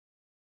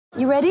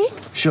You ready?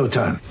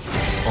 Showtime.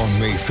 On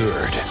May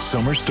 3rd,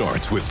 summer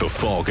starts with The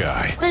Fall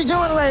Guy. Let's do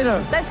it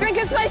later. Let's drink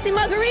a spicy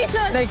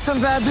margarita. Make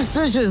some bad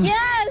decisions.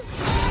 Yes!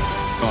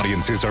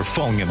 Audiences are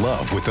falling in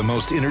love with the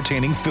most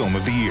entertaining film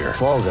of the year.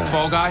 Fall Guy.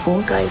 Fall Guy?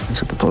 Fall Guy.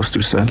 That's what the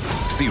poster said.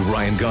 See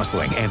Ryan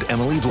Gosling and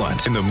Emily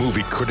Blunt in the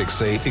movie critics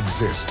say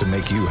exists to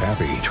make you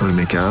happy. Trying to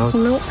make it out?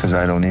 Nope. Because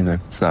I don't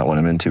either. It's not what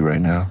I'm into right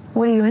now.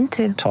 What are you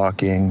into?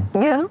 Talking.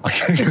 Yeah.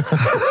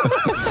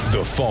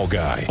 The Fall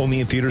Guy.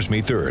 Only in theaters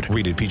May 3rd.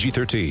 Rated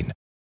PG-13.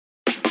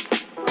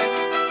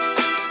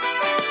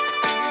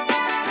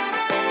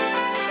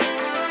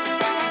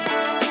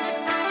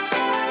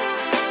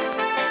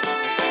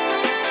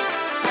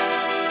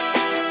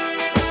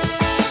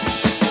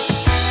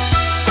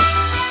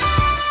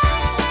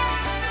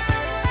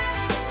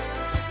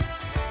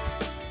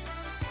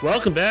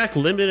 Welcome back,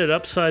 Limited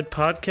Upside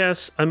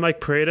Podcast. I'm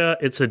Mike Prada.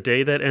 It's a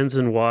day that ends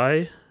in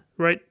Y,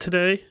 right,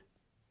 today?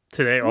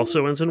 Today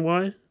also ends in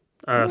Y.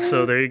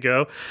 So there you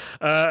go.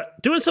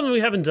 Doing something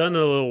we haven't done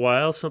in a little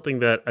while, something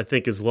that I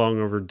think is long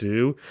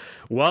overdue.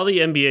 While the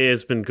NBA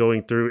has been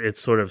going through its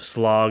sort of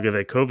slog of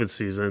a COVID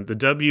season, the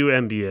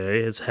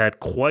WNBA has had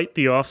quite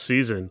the off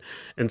season.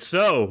 And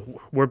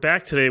so we're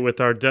back today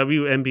with our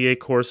WNBA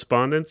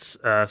correspondents,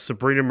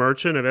 Sabrina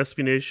Merchant of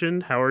SB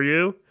Nation. How are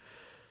you?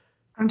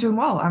 I'm doing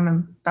well.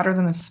 I'm better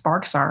than the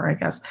Sparks are, I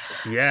guess.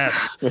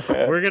 Yes,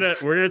 we're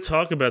gonna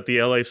talk about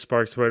the LA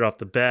Sparks right off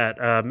the bat.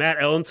 Matt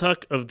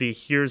Ellentuck of the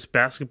Here's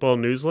Basketball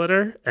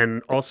newsletter,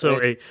 and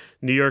also a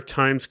New York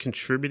Times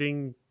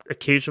contributing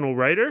occasional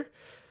writer.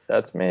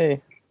 That's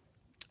me.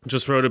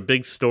 Just wrote a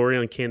big story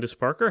on Candace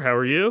Parker. How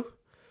are you?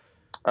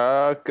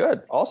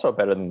 Good. Also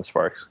better than the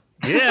Sparks.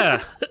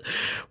 Yeah,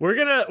 we're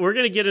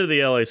gonna get into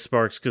the LA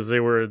Sparks because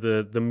they were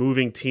the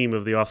moving team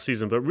of the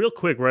offseason. But real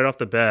quick, right off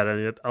the bat,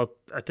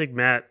 I think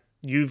Matt,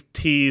 you've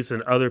teased,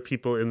 and other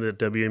people in the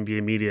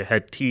WNBA media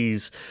had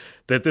teased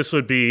that this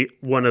would be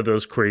one of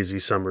those crazy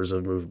summers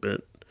of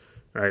movement,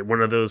 right?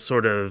 One of those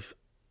sort of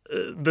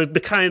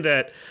the kind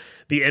that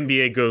the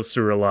NBA goes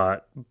through a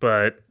lot,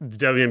 but the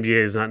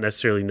WNBA is not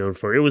necessarily known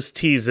for. It was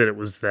teased that it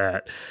was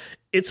that.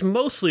 It's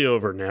mostly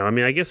over now. I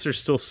mean, I guess there's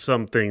still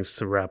some things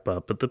to wrap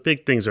up, but the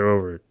big things are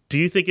over. Do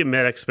you think it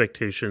met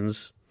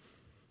expectations?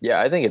 Yeah,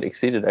 I think it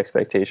exceeded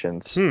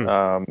expectations.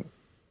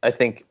 I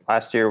think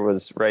last year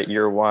was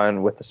year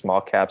one with the small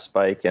cap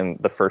spike and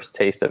the first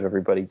taste of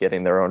everybody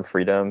getting their own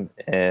freedom.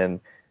 And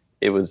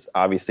it was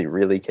obviously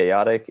really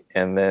chaotic.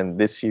 And then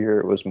this year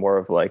it was more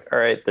of like, all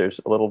right,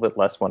 there's a little bit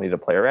less money to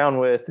play around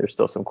with. There's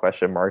still some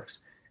question marks.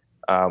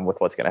 With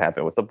what's going to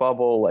happen with the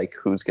bubble, like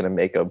who's going to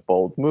make a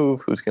bold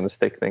move, who's going to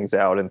stick things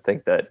out and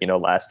think that,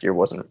 last year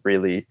wasn't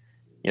really,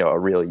 a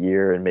real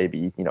year. And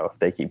maybe, if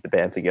they keep the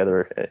band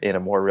together in a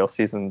more real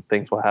season,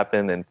 things will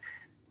happen. And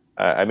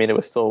it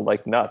was still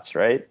like nuts,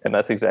 right? And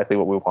that's exactly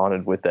what we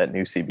wanted with that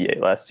new CBA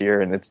last year.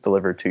 And it's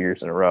delivered 2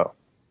 years in a row.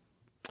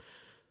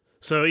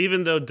 So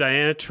even though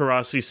Diana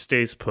Taurasi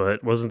stays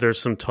put, wasn't there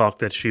some talk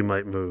that she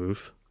might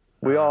move?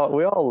 We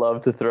all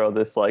love to throw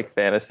this like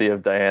fantasy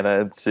of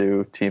Diana and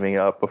Sue teaming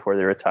up before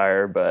they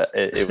retire, but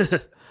it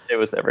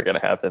was never going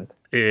to happen.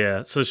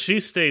 Yeah, so she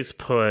stays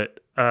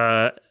put,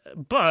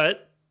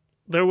 but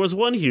there was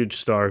one huge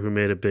star who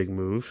made a big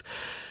move.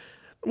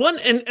 One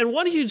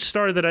huge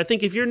star that I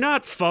think if you're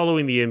not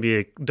following the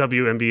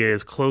WNBA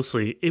as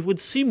closely, it would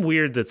seem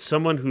weird that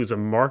someone who's a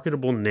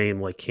marketable name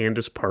like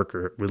Candace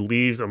Parker would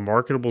leave a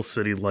marketable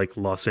city like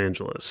Los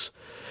Angeles.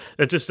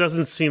 It just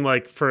doesn't seem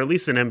like, for at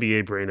least an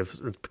NBA brain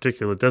in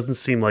particular, it doesn't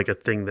seem like a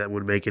thing that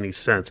would make any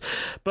sense.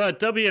 But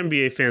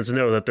WNBA fans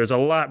know that there's a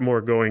lot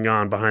more going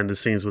on behind the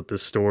scenes with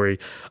this story.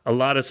 A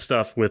lot of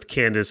stuff with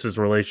Candace's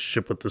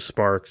relationship with the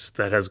Sparks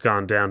that has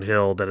gone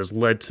downhill, that has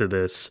led to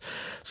this.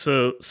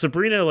 So,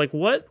 Sabrina, like,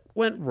 what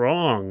went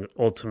wrong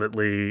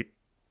ultimately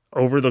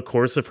over the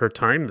course of her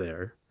time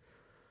there?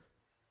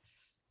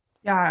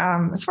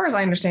 Yeah, as far as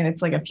I understand,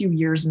 it's like a few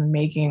years in the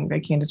making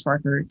that Candace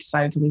Parker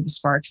decided to leave the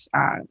Sparks.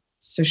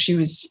 So she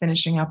was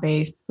finishing up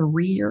a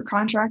 3-year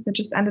contract that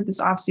just ended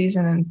this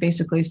offseason. And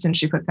basically, since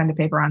she put pen to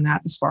paper on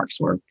that, the Sparks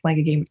were playing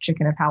a game of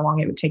chicken of how long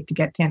it would take to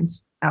get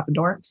Candace out the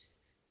door.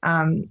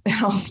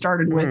 It all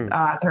started with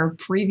their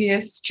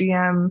previous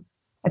GM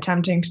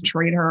attempting to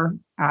trade her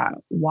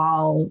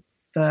while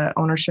the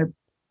ownership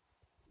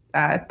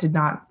did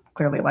not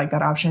clearly like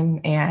that option.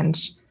 And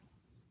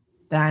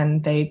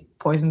then they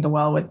poisoned the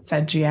well with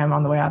said GM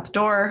on the way out the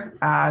door.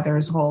 There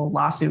was a whole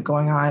lawsuit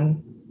going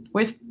on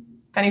with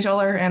Penny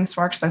Toller and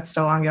Sparks that's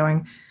still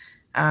ongoing.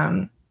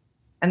 And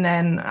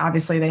then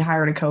obviously they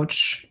hired a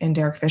coach in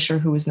Derek Fisher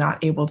who was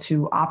not able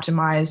to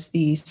optimize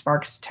the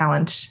Sparks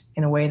talent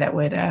in a way that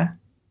would,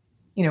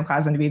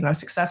 cause them to be the most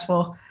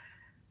successful.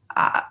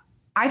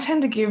 I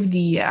tend to give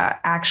the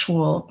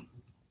actual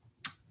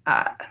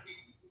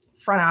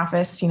front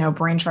office,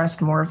 brain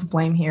trust more of the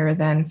blame here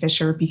than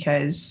Fisher,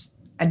 because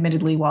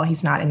admittedly, while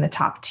he's not in the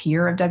top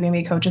tier of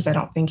WNBA coaches, I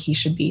don't think he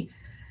should be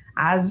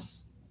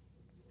as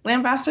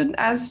lambasted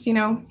as,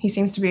 he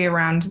seems to be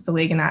around the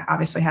league. And that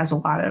obviously has a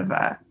lot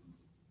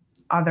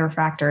other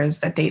factors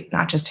that date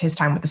not just his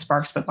time with the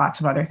Sparks, but lots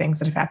of other things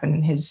that have happened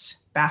in his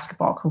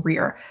basketball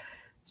career.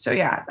 So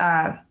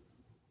yeah,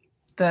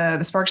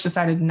 the Sparks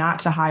decided not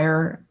to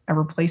hire a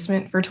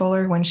replacement for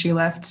Toller when she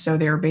left. So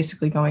they were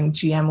basically going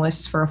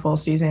GM-less for a full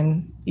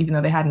season, even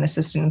though they had an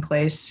assistant in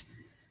place.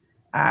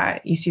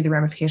 You see the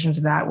ramifications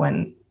of that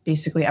when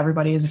basically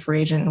everybody is a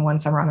free agent in one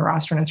summer on the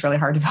roster, and it's really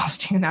hard to balance a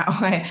team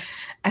that way.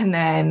 And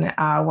then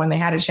when they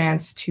had a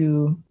chance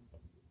to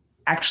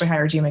actually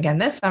hire a GM again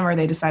this summer,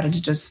 they decided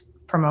to just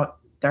promote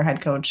their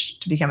head coach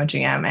to become a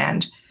GM.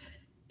 And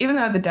even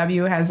though the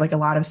W has like a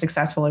lot of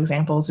successful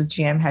examples of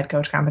GM head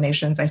coach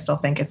combinations, I still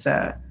think it's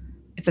a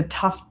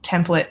tough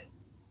template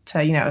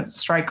to,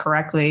 strike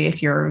correctly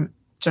if you're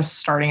just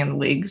starting in the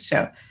league.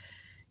 So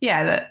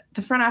yeah,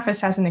 the front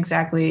office hasn't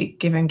exactly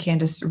given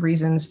Candace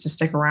reasons to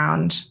stick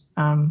around.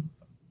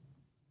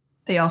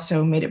 They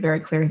also made it very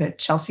clear that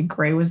Chelsea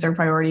Gray was their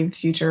priority of the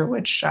future,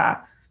 which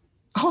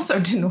also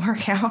didn't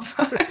work out.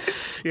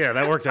 Yeah,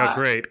 that worked out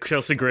great.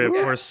 Chelsea Gray, of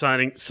course,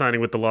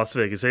 signing with the Las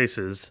Vegas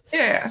Aces.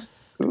 Yeah.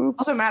 Oops.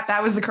 Also, Matt,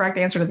 that was the correct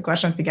answer to the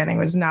question at the beginning.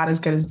 Was not as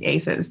good as the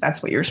Aces.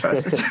 That's what you were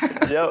supposed to say.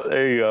 Yep,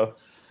 there you go.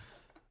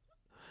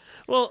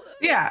 Well,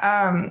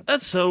 yeah,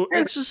 that's so.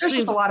 There's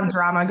just a lot of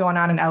drama going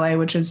on in LA,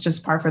 which is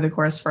just par for the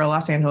course for a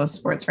Los Angeles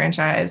sports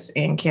franchise.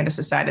 And Candace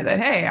decided that,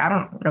 hey, I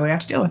don't really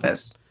have to deal with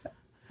this. So.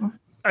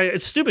 A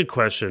stupid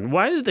question.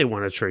 Why did they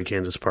want to trade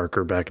Candace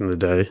Parker back in the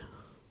day?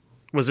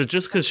 Was it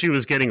just because she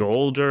was getting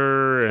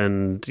older,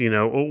 and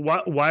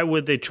why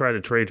would they try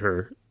to trade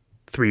her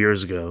 3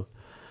 years ago?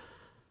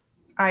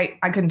 I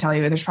couldn't tell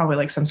you. There's probably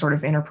like some sort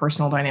of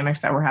interpersonal dynamics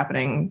that were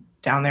happening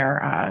down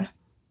there.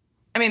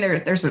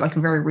 There's like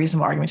a very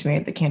reasonable argument to be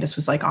made that Candace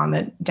was like on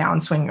the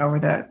downswing over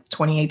the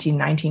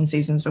 2018-19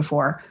 seasons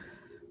before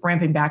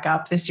ramping back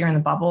up this year in the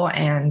bubble.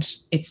 And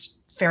it's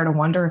fair to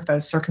wonder if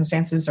those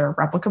circumstances are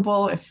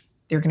replicable, if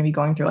they're going to be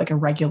going through like a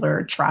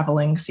regular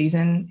traveling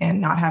season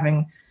and not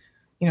having,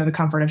 the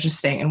comfort of just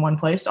staying in one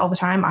place all the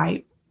time.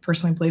 I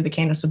personally believe the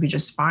Candace will be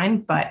just fine,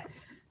 but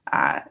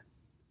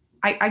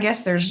I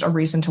guess there's a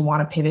reason to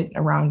want to pivot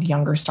around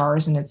younger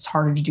stars, and it's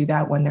harder to do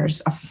that when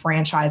there's a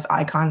franchise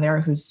icon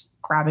there who's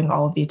grabbing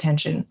all of the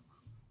attention.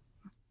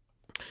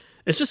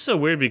 It's just so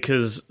weird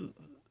because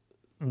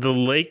the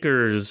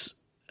Lakers,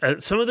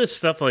 some of this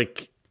stuff,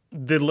 like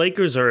the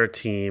Lakers are a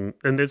team,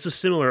 and it's a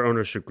similar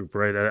ownership group,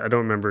 right? I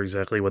don't remember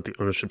exactly what the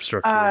ownership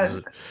structure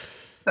is.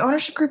 The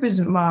ownership group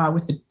is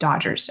with the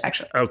Dodgers,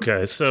 actually.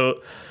 Okay,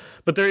 so,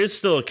 but there is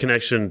still a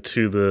connection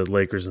to the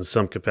Lakers in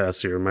some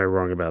capacity, or am I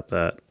wrong about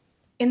that?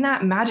 In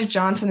that, Magic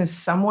Johnson is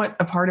somewhat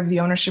a part of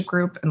the ownership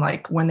group. And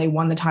like when they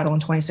won the title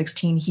in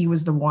 2016, he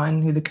was the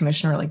one who the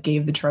commissioner like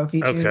gave the trophy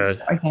to. Okay.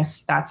 So I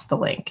guess that's the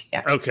link.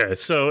 Yeah. Okay.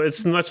 So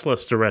it's much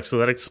less direct. So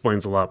that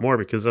explains a lot more,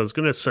 because I was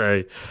going to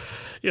say,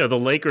 the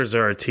Lakers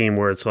are a team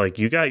where it's like,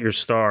 you got your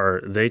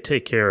star, they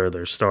take care of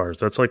their stars.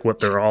 That's like what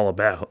they're all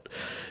about.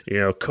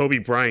 Kobe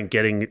Bryant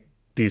getting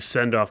these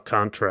send-off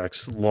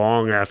contracts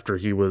long after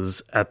he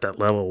was at that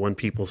level when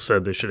people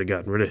said they should have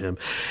gotten rid of him.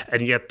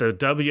 And yet the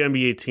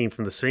WNBA team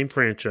from the same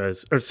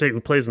franchise, or say who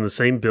plays in the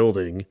same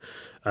building,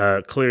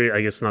 clearly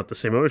I guess not the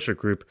same ownership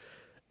group,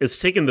 is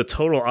taking the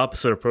total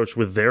opposite approach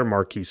with their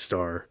marquee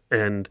star.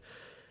 And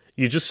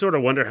you just sort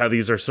of wonder how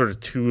these are sort of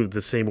two of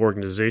the same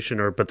organization,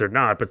 but they're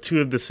not, but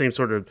two of the same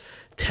sort of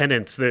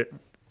tenants that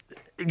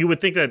you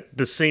would think that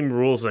the same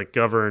rules that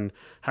govern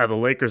how the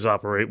Lakers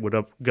operate would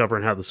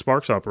govern how the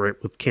Sparks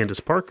operate with Candace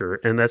Parker.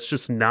 And that's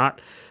just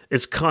not,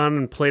 it's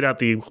kind of played out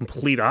the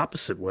complete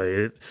opposite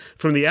way.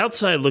 From the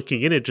outside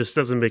looking in, it just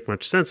doesn't make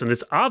much sense. And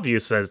it's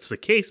obvious that it's the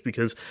case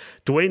because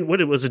Dwayne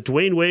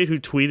Wade who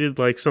tweeted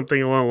like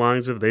something along the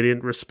lines of, they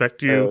didn't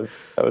respect you.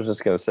 I was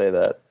just going to say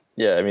that.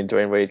 Yeah, I mean,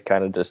 Dwayne Wade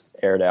kind of just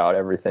aired out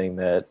everything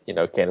that,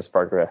 Candace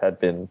Parker had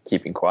been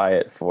keeping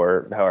quiet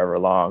for however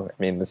long. I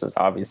mean, this is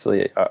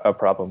obviously a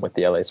problem with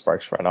the LA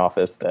Sparks front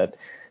office that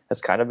has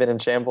kind of been in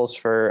shambles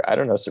for, I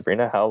don't know,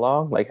 Sabrina, how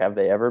long? Like, have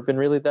they ever been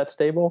really that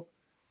stable?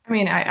 I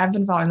mean, I've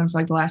been following them for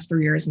like the last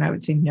 3 years, and I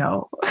would say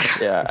no.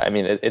 Yeah, I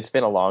mean, it's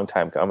been a long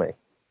time coming.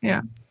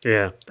 Yeah.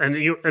 Yeah. And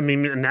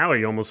now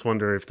you almost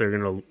wonder if they're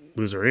going to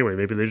lose her anyway.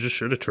 Maybe they just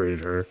should have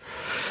traded her.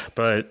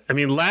 But, I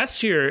mean,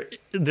 last year,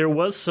 there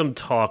was some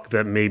talk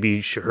that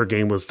maybe her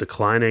game was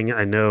declining.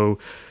 I know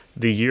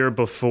the year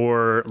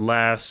before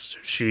last,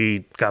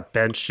 she got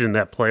benched in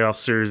that playoff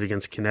series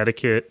against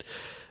Connecticut.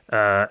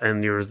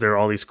 And there are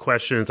all these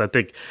questions. I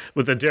think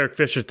with the Derek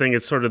Fisher thing,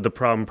 it's sort of the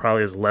problem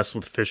probably is less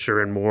with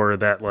Fisher and more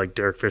that, like,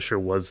 Derek Fisher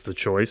was the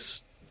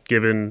choice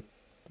given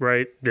his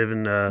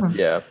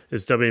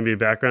WNBA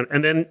background.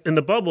 And then in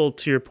the bubble,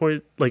 to your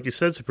point, like you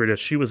said, Sabrina,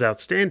 she was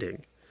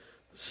outstanding.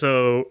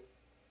 So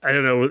I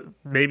don't know,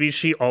 maybe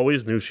she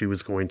always knew she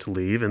was going to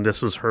leave, and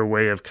this was her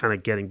way of kind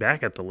of getting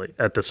back at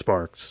the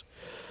Sparks.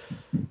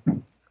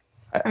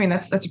 I mean,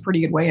 that's a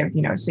pretty good way of,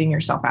 seeing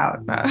yourself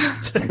out.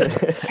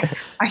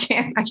 I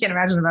can't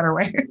imagine a better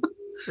way.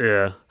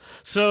 Yeah.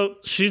 So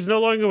she's no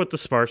longer with the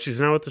Sparks. She's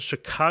now with the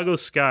Chicago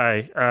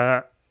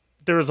Sky.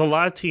 There was a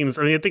lot of teams.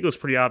 I mean, I think it was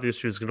pretty obvious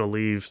she was going to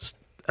leave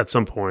at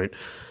some point.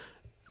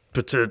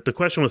 the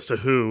question was to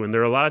who, and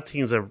there are a lot of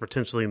teams that were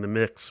potentially in the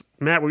mix.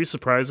 Matt, were you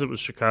surprised it was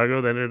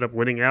Chicago that ended up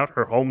winning out,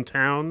 her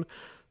hometown?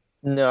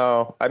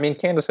 No, I mean,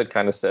 Candace had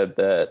kind of said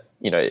that,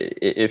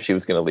 if she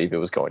was going to leave, it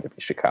was going to be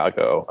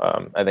Chicago.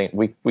 I think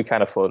we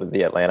kind of floated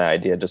the Atlanta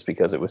idea just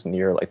because it was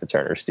near like the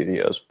Turner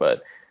Studios,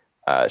 but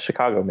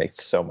Chicago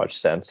makes so much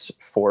sense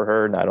for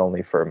her, not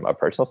only from a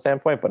personal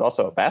standpoint, but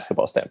also a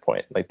basketball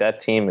standpoint. Like, that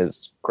team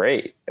is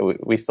great.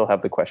 We still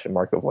have the question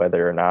mark of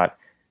whether or not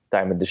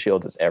Diamond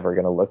DeShields is ever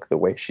going to look the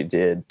way she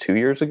did 2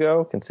 years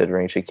ago,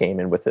 considering she came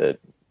in with a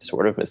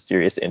sort of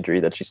mysterious injury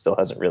that she still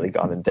hasn't really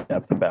gone in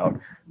depth about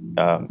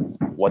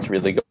what's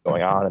really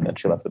going on. And then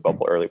she left the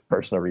bubble early for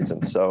personal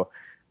reasons. So,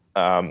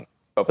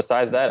 but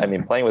besides that, I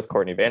mean, playing with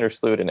Courtney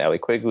Vandersloot and Allie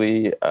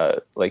Quigley,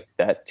 like,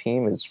 that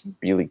team is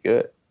really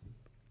good.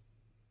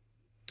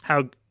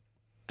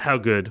 How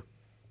good?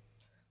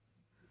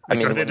 I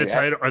mean, are they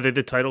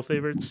the title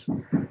favorites?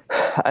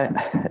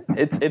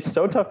 It's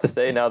so tough to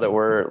say now that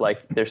we're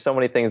like, there's so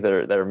many things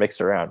that are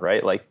mixed around,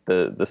 right? Like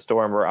the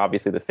Storm were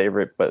obviously the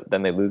favorite, but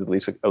then they lose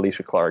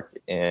Alicia Clark,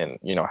 and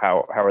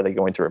how are they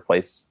going to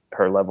replace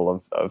her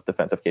level of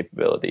defensive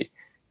capability?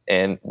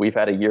 And we've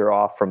had a year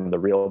off from the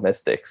real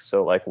Mystics,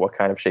 so like, what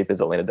kind of shape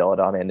is Elena Delle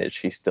Donne in? Is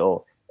she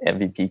still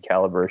MVP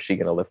caliber? Is she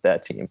going to lift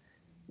that team?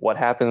 What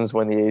happens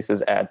when the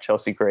Aces add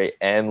Chelsea Gray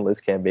and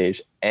Liz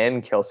Cambage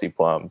and Kelsey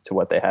Plum to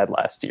what they had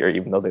last year,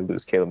 even though they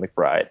lose Kayla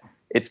McBride?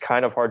 It's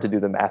kind of hard to do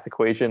the math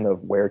equation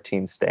of where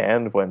teams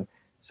stand when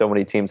so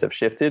many teams have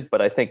shifted, but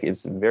I think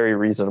it's very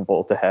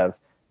reasonable to have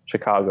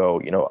Chicago,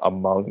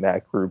 among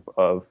that group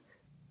of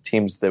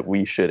teams that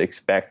we should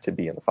expect to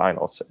be in the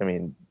finals. I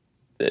mean,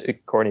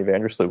 Courtney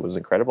Vandersloot was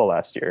incredible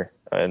last year,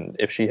 and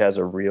if she has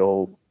a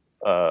real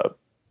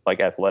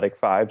athletic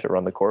five to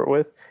run the court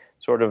with,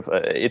 sort of,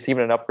 it's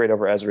even an upgrade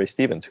over Azurá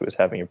Stevens, who was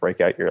having a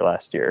breakout year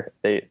last year.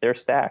 They're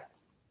stacked.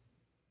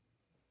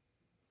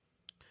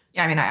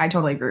 Yeah, I mean, I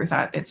totally agree with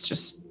that. It's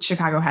just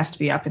Chicago has to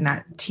be up in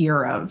that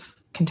tier of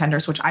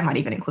contenders, which I might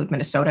even include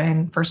Minnesota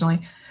in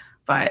personally.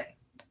 But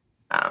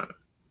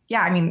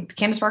yeah, I mean,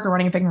 Candace Parker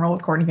running a pick and roll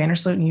with Courtney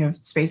Vandersloot, and you have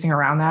spacing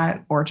around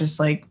that, or just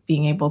like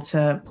being able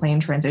to play in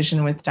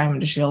transition with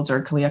Diamond DeShields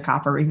or Kalia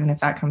Copper, even if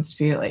that comes to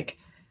be like,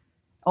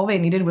 all they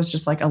needed was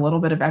just like a little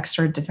bit of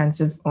extra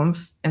defensive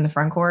oomph in the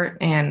front court,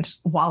 and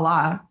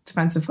voila,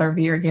 defensive player of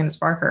the year, Candace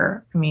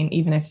Parker. I mean,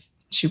 even if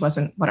she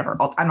wasn't, whatever,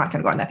 I'm not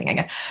going to go on that thing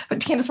again,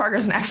 but Candace Parker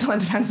is an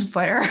excellent defensive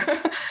player.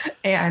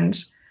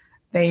 And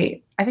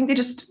I think they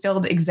just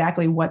filled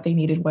exactly what they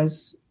needed,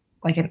 was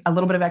like a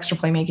little bit of extra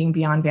playmaking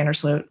beyond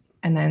Vandersloot,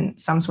 and then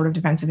some sort of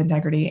defensive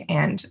integrity.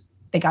 And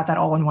they got that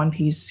all in one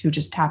piece, who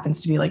just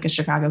happens to be like a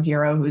Chicago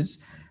hero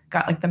who's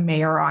got like the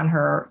mayor on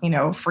her,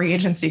 free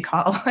agency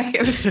call. Like,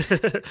 it's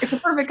a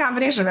perfect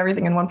combination of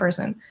everything in one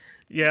person.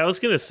 Yeah, I was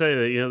going to say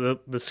that,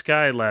 the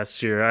Sky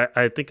last year,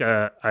 I think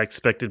I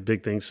expected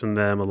big things from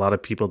them. A lot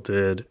of people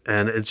did.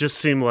 And it just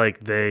seemed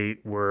like they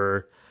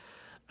were,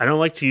 I don't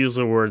like to use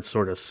the word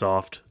sort of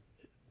soft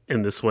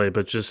in this way,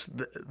 but just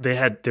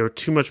they were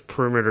too much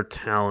perimeter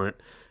talent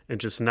and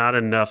just not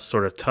enough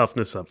sort of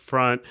toughness up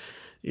front,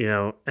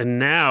 and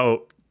now,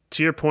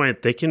 to your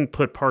point, they can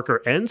put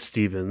Parker and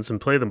Stevens and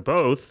play them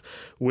both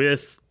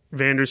with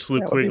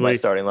Vandersloot, Quigley. My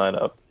starting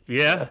lineup.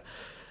 Yeah.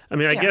 I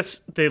mean, I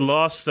guess they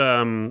lost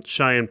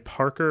Cheyenne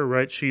Parker,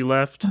 right? She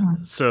left,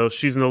 so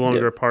she's no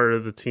longer a part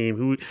of the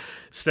team.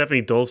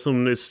 Stephanie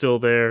Dolson is still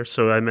there,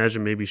 so I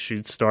imagine maybe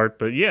she'd start.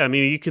 But yeah, I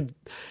mean,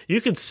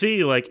 you could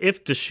see, like,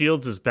 if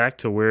DeShields is back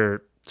to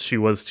where she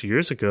was 2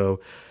 years ago,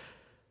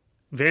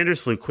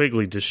 Vandersloot,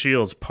 Quigley,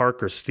 DeShields,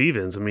 Parker,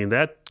 Stevens. I mean,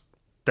 that's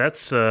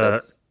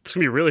it's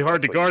gonna be really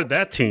hard to guard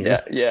that team.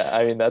 Yeah.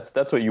 I mean, that's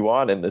what you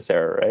want in this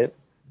era, right?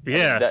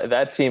 Yeah, I mean,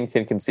 that team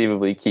can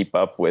conceivably keep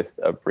up with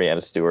a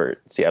Breanna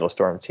Stewart Seattle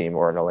Storm team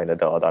or an Elena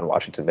Delle Donne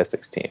Washington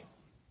Mystics team.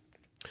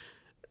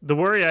 The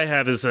worry I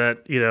have is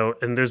that,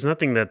 and there's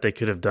nothing that they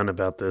could have done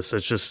about this.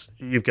 It's just,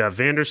 you've got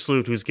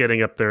Vandersloot, who's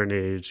getting up there in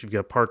age. You've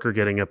got Parker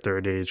getting up there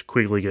in age,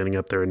 Quigley getting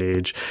up there in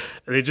age.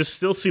 And they just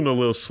still seem a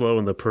little slow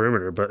in the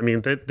perimeter. But, I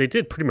mean, they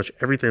did pretty much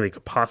everything they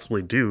could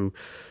possibly do.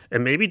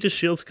 And maybe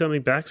DeShields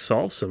coming back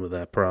solves some of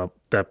that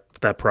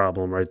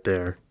problem right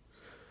there.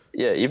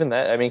 Yeah, even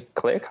that. I mean,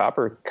 Kalia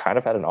Copper kind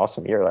of had an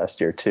awesome year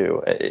last year,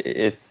 too.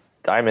 If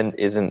Diamond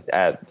isn't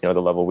at the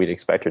level we'd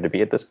expect her to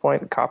be at this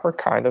point, Copper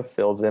kind of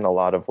fills in a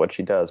lot of what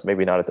she does.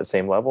 Maybe not at the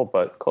same level,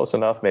 but close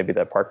enough maybe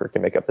that Parker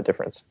can make up the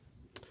difference.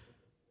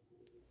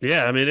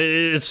 Yeah, I mean,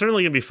 it's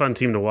certainly gonna be a fun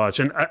team to watch,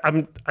 and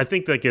I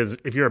think like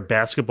if you're a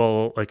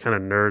basketball like kind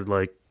of nerd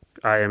like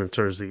I am in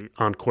terms of the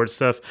on-court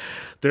stuff,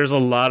 there's a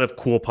lot of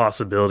cool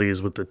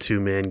possibilities with the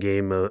two-man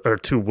game or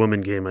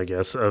two-woman game, I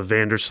guess, of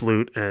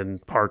Vandersloot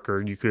and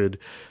Parker. You could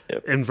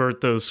invert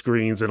those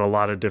screens in a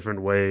lot of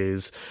different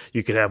ways.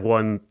 You could have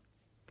one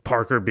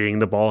Parker being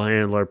the ball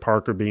handler,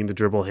 Parker being the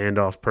dribble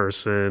handoff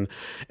person,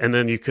 and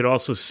then you could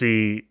also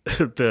see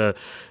the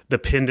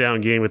pin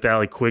down game with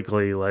Allie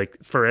Quigley, like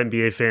for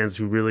NBA fans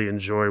who really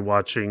enjoy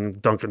watching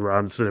Duncan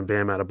Robinson and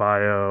Bam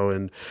Adebayo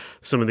and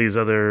some of these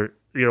other,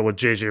 what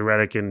JJ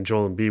Redick and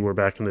Joel Embiid were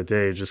back in the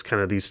day, just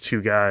kind of these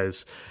two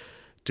guys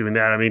doing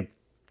that. I mean,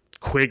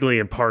 Quigley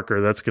and Parker,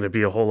 that's going to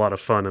be a whole lot of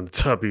fun in the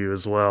W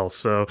as well.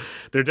 So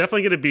they're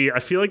definitely going to be, I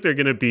feel like they're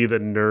going to be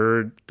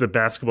the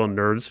basketball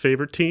nerds'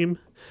 favorite team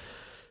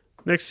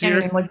next year.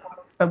 I mean,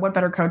 but what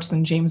better coach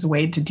than James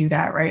Wade to do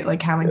that, right?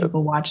 Like, how many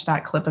people watched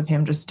that clip of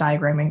him just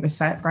diagramming the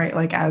set, right?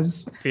 Like,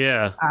 as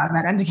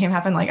that end game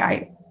happened,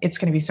 it's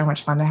going to be so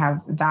much fun to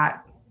have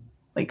that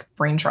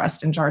brain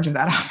trust in charge of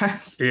that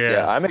offense.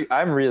 Yeah,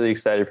 I'm really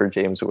excited for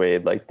James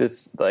Wade.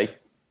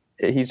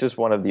 He's just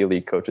one of the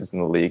elite coaches in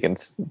the league, and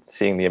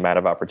seeing the amount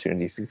of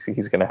opportunities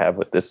he's going to have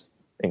with this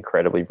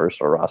incredibly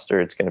versatile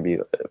roster, it's going to be,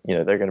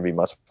 they're going to be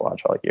must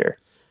watch all year.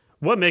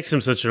 What makes him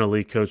such an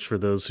elite coach for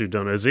those who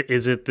don't know? Is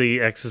it the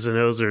X's and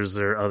O's, or is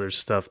there other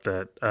stuff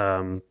that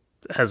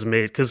has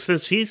made, because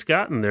since he's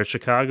gotten there,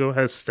 Chicago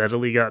has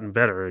steadily gotten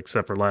better,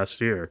 except for last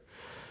year?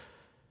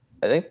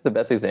 I think the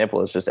best example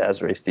is just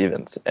Azrae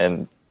Stevens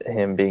and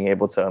him being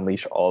able to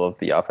unleash all of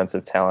the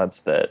offensive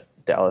talents that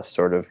Dallas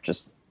sort of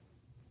just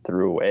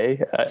threw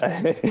away.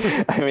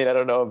 I mean, I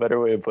don't know a better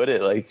way to put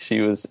it. Like,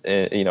 she was,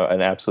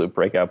 an absolute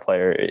breakout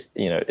player.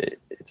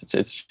 It's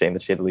a shame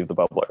that she had to leave the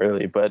bubble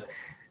early, but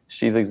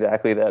she's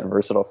exactly that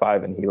versatile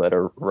five, and he let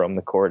her roam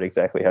the court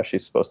exactly how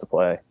she's supposed to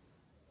play.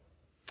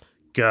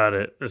 Got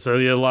it. So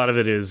a lot of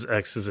it is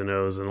X's and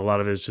O's, and a lot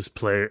of it is just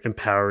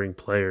empowering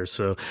players.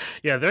 So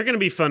yeah, they're going to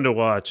be fun to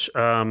watch.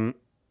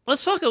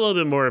 Let's talk a little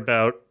bit more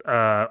about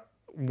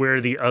where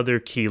the other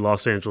key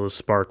Los Angeles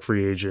Spark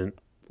free agent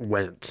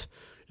went,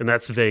 and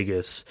that's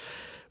Vegas.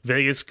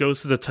 Vegas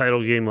goes to the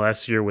title game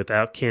last year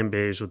without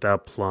Cambage,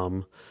 without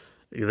Plum.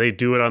 They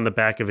do it on the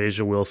back of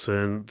A'ja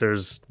Wilson.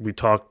 We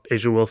talked,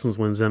 A'ja Wilson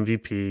wins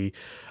MVP.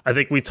 I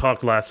think we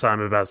talked last time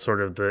about sort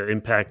of the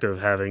impact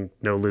of having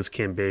no Liz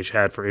Cambage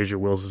had for A'ja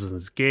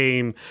Wilson's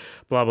game,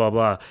 blah, blah,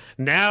 blah.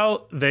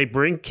 Now they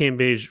bring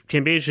Cambage.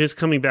 Cambage is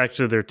coming back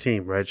to their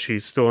team, right?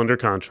 She's still under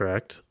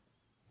contract.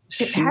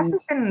 It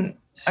hasn't been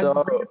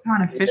agreed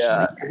upon officially.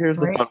 Yeah, here's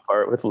the fun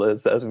part with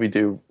Liz, as we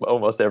do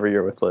almost every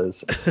year with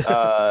Liz.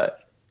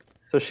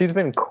 So she's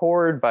been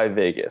cored by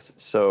Vegas,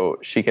 so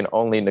she can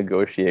only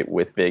negotiate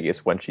with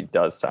Vegas when she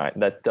does sign.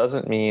 That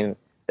doesn't mean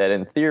that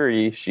in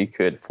theory she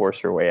could force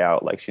her way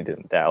out like she did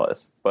in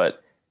Dallas.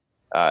 But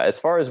as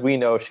far as we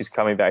know, she's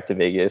coming back to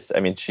Vegas.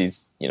 I mean,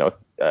 she's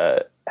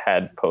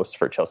had posts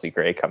for Chelsea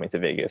Gray coming to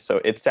Vegas, so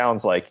it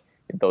sounds like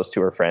those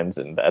two are friends,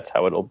 and that's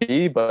how it'll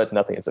be. But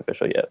nothing is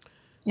official yet.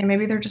 Yeah,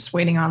 maybe they're just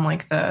waiting on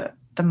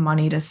the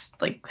money to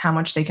how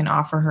much they can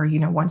offer her,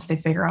 once they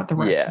figure out the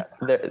rest.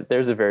 Yeah,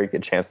 there's a very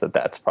good chance that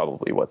that's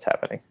probably what's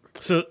happening.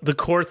 So the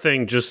core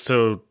thing,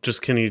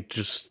 can you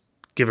just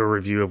give a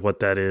review of what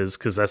that is?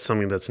 Because that's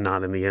something that's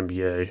not in the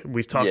NBA.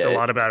 We've talked a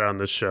lot about it on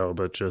this show,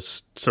 but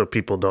just so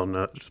people don't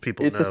know,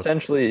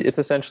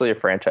 essentially a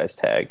franchise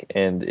tag,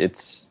 and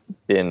it's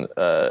been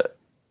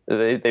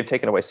they've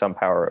taken away some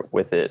power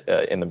with it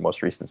in the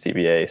most recent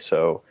CBA.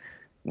 So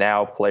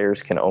now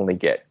players can only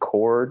get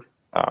cored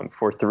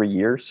for 3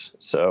 years.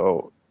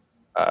 So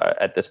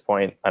at this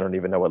point, I don't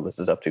even know what Liz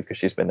is up to because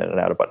she's been in and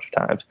out a bunch of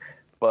times.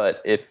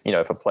 But if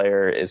a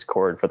player is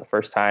cored for the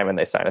first time and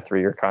they sign a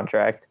 3-year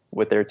contract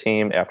with their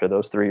team, after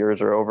those 3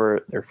 years are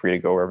over, they're free to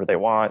go wherever they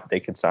want. They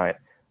could sign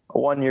a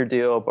 1-year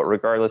deal, but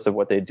regardless of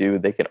what they do,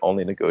 they can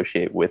only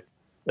negotiate with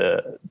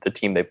the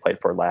team they played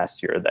for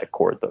last year that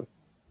cored them.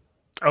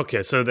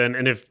 Okay, so then,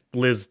 and if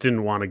Liz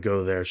didn't want to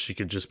go there, she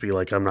could just be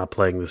like, I'm not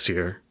playing this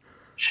year.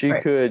 She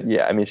could,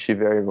 yeah. I mean, she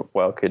very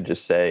well could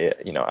just say,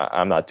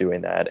 I'm not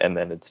doing that. And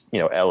then it's,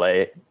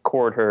 LA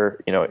cored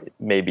her,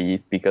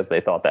 maybe because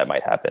they thought that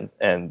might happen.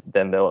 And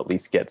then they'll at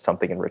least get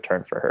something in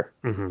return for her.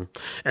 Mm-hmm.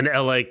 And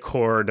LA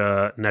cored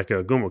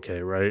Nneka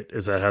Ogwumike, right?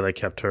 Is that how they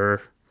kept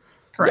her?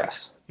 Correct.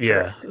 Yes.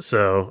 Yeah. Correct.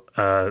 So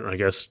I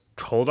guess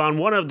hold on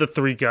one of the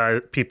three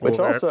people. Which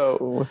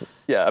also,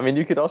 yeah, I mean,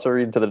 you could also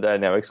read into the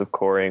dynamics of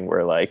coring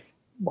where,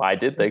 why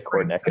did they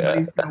core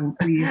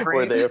Nneka?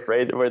 Were they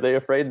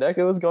afraid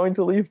Nneka was going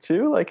to leave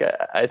too?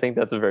 I think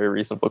that's a very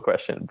reasonable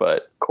question,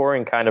 but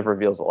coring kind of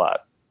reveals a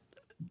lot.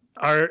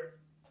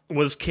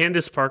 Was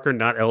Candace Parker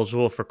not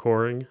eligible for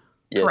coring?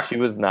 Yeah, correct. She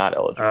was not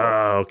eligible.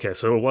 Oh, okay.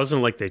 So it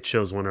wasn't like they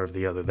chose one or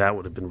the other. That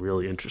would have been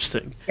really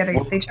interesting. Yeah,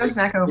 they chose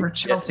Nneka over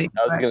Chelsea.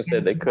 Yeah, I was going to say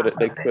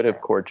they could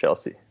have cored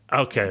Chelsea.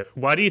 Okay.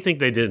 Why do you think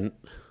they didn't,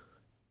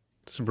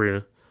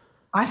 Sabrina?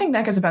 I think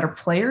Nneka's a better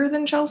player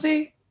than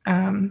Chelsea.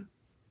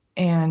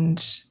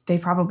 And they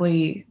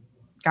probably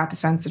got the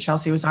sense that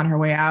Chelsea was on her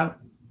way out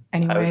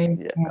anyway.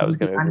 I was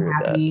going to agree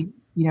with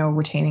that.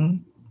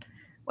 Retaining.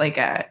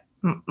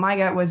 My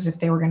gut was if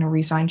they were going to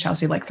re-sign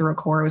Chelsea through a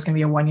core, it was going to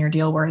be a 1-year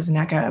deal, whereas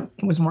Nneka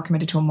was more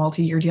committed to a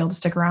multi-year deal to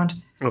stick around.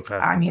 Okay.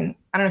 I mean,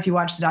 I don't know if you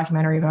watched the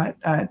documentary about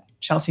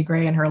Chelsea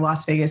Gray and her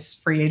Las Vegas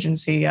free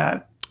agency.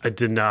 I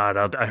did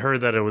not. I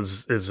heard that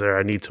is there.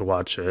 I need to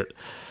watch it.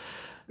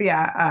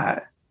 Yeah.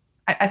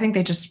 I think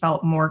they just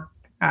felt more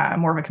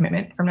of a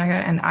commitment from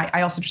Nneka, and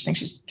I also just think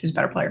she's a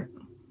better player.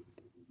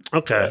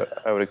 Okay.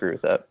 I would agree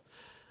with that.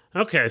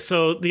 Okay,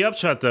 so the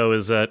upshot, though,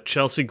 is that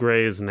Chelsea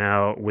Gray is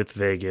now with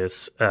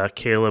Vegas.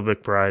 Kayla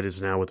McBride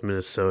is now with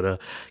Minnesota.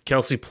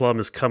 Kelsey Plum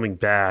is coming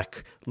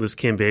back. Liz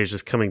Cambage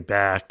is coming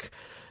back.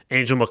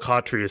 Angel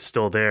McCaughtry is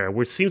still there,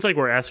 which seems like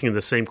we're asking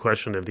the same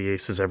question of the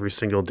Aces every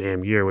single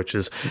damn year, which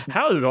is,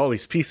 how did all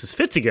these pieces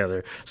fit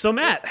together? So,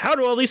 Matt, how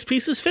do all these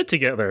pieces fit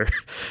together?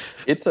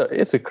 It's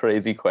a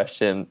crazy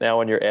question now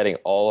when you're adding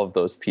all of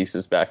those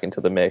pieces back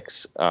into the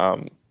mix.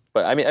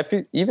 But I mean, I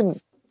feel even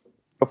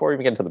before we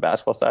even get into the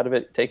basketball side of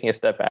it, taking a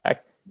step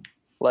back,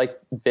 like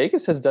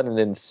Vegas has done an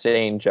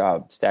insane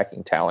job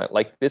stacking talent.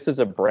 Like this is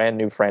a brand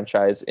new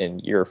franchise in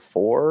year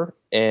 4.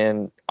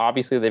 And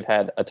obviously they've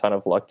had a ton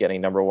of luck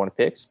getting number 1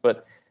 picks,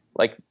 but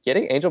like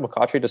getting Angel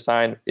McCaughtry to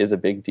sign is a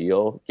big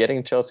deal.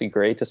 Getting Chelsea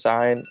Gray to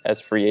sign as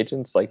free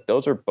agents, like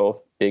those are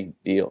both big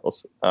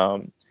deals.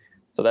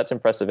 So that's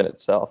impressive in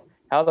itself.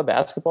 How the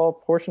basketball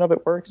portion of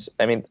it works,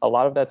 I mean, a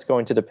lot of that's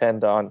going to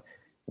depend on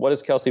what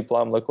does Kelsey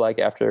Plum look like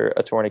after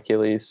a torn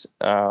Achilles?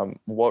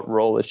 What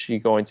role is she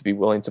going to be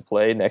willing to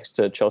play next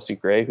to Chelsea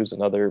Gray, who's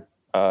another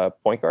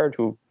point guard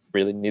who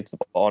really needs the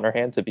ball in her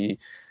hand to be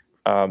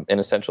an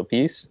essential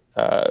piece?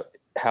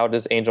 How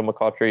does Angel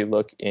McCaughtry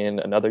look in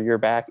another year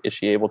back? Is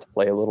she able to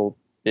play a little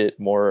bit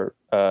more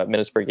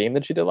minutes per game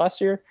than she did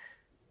last year?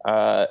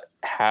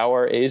 How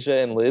are Asia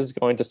and Liz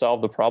going to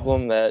solve the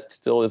problem that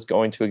still is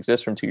going to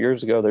exist from 2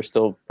 years ago? They're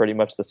still pretty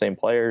much the same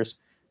players.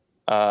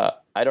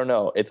 I don't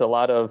know. It's they're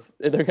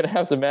going to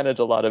have to manage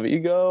a lot of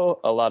ego,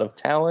 a lot of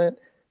talent,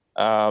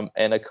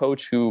 and a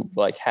coach who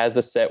like has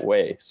a set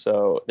way.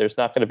 So there's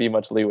not going to be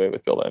much leeway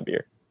with Bill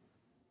Laimbeer.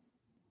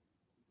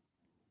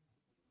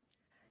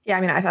 Yeah,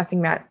 I mean, I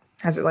think Matt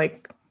has it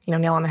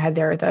nail on the head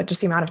there.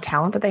 Just the amount of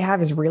talent that they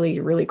have is really,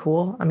 really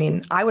cool. I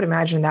mean, I would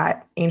imagine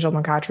that Angel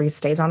McCaughtry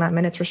stays on that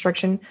minutes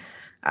restriction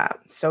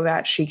so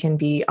that she can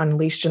be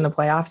unleashed in the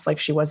playoffs like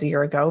she was a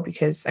year ago,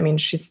 because I mean,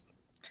 she's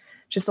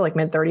still like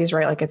mid-30s,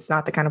 right? Like it's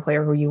not the kind of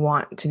player who you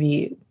want to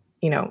be,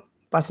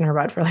 busting her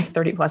butt for like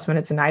 30 plus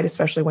minutes a night,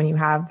 especially when you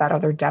have that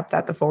other depth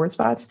at the forward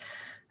spots.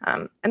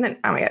 And then,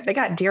 oh my God, they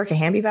got Dearica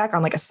Hamby back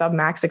on like a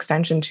sub-max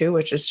extension too,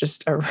 which is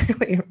just a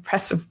really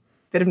impressive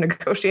bit of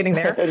negotiating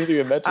there. I didn't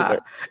even mention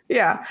that.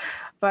 Yeah.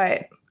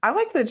 But I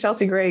like the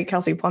Chelsea Gray,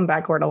 Kelsey Plum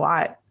backcourt a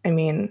lot. I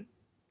mean,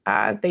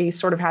 they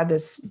sort of had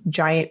this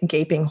giant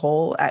gaping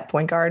hole at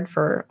point guard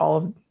for all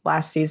of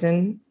last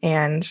season,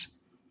 and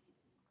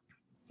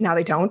now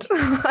they don't.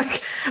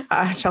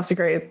 Chelsea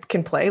Gray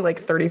can play like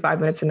 35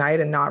 minutes a night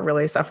and not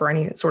really suffer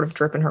any sort of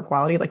drip in her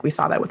quality. Like we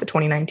saw that with the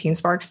 2019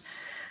 Sparks.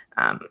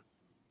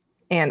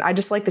 And I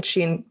just like that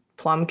she and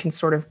Plum can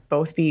sort of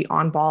both be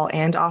on ball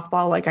and off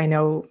ball. Like I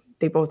know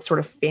they both sort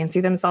of fancy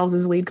themselves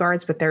as lead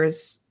guards, but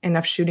there's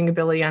enough shooting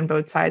ability on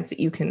both sides that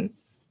you can,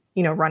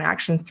 run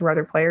actions through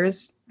other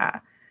players.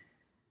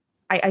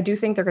 I do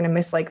think they're going to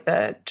miss like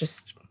the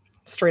just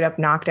straight up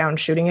knockdown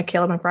shooting of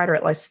Caleb McBride, or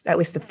at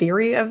least the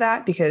theory of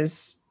that,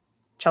 because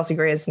Chelsea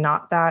Gray is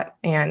not that.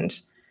 And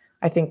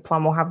I think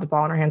Plum will have the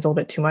ball in her hands a little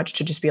bit too much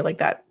to just be like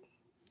that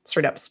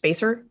straight up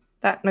spacer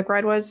that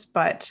McBride was.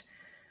 But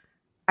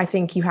I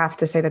think you have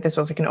to say that this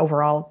was like an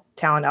overall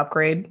talent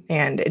upgrade,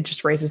 and it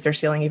just raises their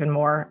ceiling even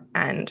more.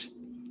 And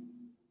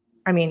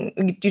I mean,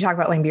 you talk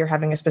about Laimbeer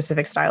having a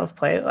specific style of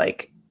play.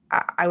 Like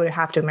I would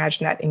have to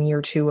imagine that in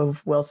year 2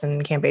 of Wilson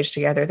and Cam Page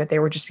together, that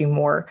there would just be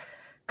more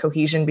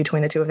cohesion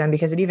between the two of them,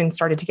 because it even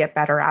started to get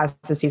better as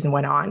the season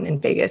went on in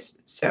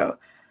Vegas. So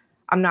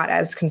I'm not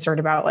as concerned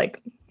about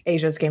like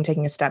Asia's game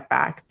taking a step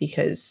back,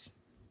 because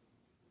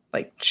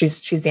like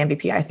she's the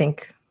MVP. I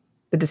think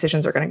the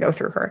decisions are going to go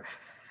through her.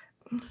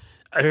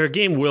 Her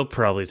game will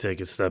probably take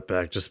a step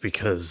back just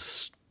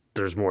because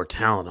there's more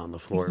talent on the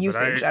floor.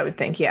 Usage, I would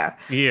think, yeah.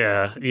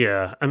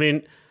 Yeah. I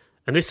mean,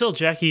 and they still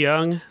Jackie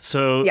Young,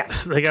 so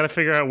they got to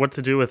figure out what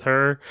to do with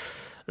her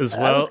as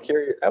well.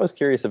 I was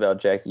curious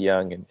about Jackie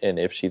Young and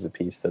if she's a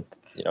piece that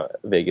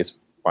Vegas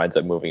winds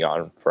up moving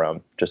on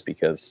from, just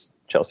because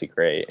Chelsea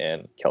Gray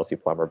and Kelsey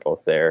Plum are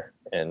both there,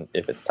 and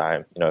if it's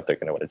time, if they're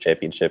going to win a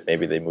championship,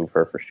 maybe they move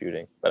her for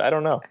shooting. But I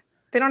don't know.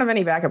 They don't have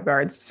any backup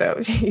guards,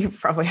 so you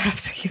probably have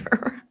to keep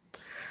her.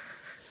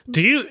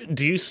 Do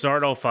you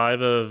start all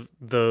 5 of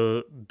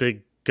the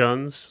big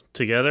guns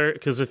together?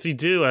 Because if you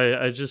do,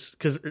 I just,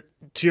 because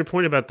to your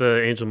point about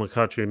the Angel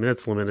McCaughtry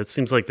minutes limit, it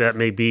seems like that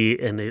may be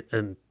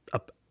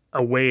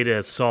a way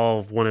to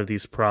solve one of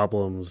these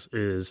problems,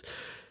 is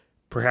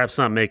perhaps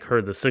not make her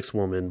the 6th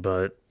woman,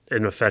 but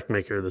in effect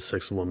make her the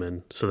 6th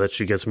woman, so that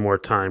she gets more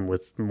time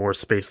with more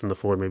space on the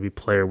floor, maybe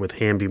play her with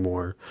Hamby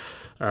more.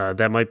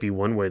 That might be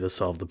one way to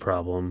solve the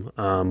problem.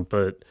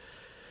 But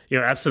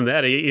absent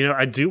that,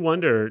 I do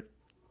wonder.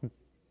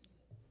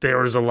 There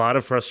was a lot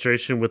of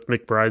frustration with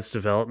McBride's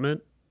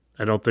development.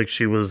 I don't think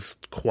she was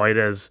quite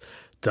as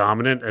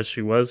dominant as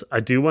she was.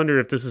 I do wonder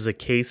if this is a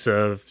case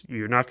of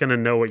you're not going to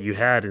know what you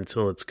had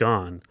until it's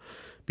gone.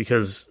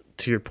 Because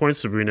to your point,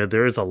 Sabrina,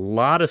 there is a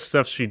lot of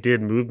stuff she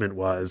did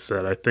movement-wise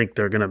that I think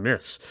they're going to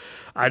miss.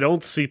 I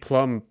don't see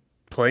Plum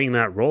playing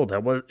that role.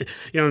 That was,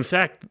 in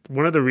fact,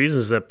 one of the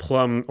reasons that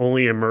Plum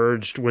only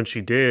emerged when she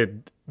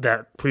did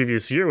that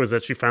previous year was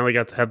that she finally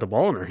got to have the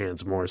ball in her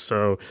hands more.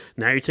 So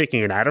now you're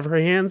taking it out of her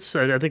hands.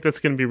 I think that's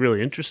going to be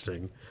really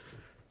interesting.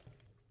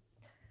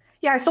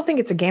 Yeah, I still think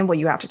it's a gamble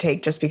you have to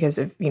take just because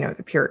of,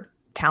 the pure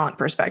talent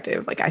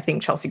perspective, like I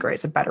think Chelsea Gray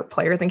is a better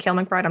player than Kale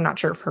McBride. I'm not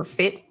sure if her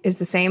fit is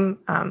the same,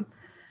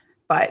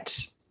 but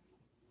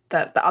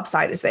the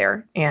upside is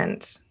there.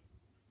 And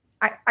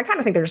I kind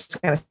of think they're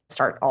just going to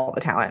start all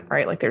the talent,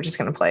 right? Like they're just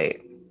going to play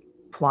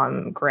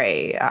Plum,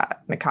 Gray,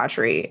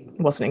 McCautry,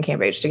 Wilson, and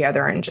Cambage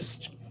together, and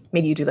just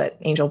maybe you do that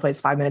Angel plays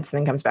 5 minutes and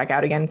then comes back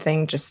out again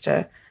thing just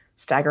to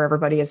stagger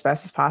everybody as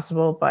best as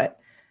possible. But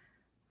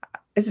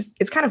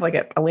it's kind of like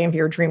a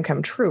Lambier dream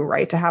come true,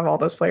 right? To have all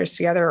those players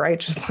together, right?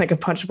 Just like a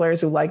bunch of players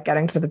who like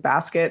getting to the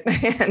basket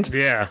and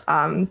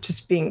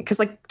just being, because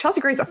like Chelsea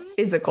Gray's a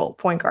physical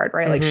point guard,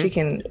 right? Like she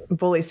can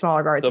bully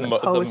smaller guards in the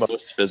post. The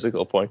most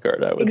physical point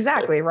guard, I would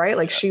exactly say. Right.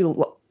 Like she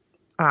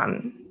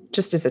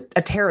just is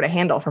a terror to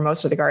handle for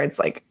most of the guards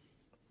like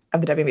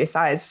of the WNBA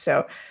size.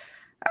 So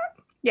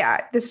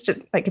this just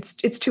like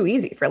it's too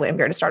easy for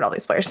Lambier to start all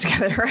these players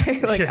together,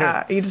 right?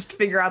 Like you just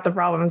figure out the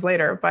problems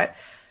later, but.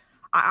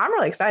 I'm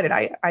really excited.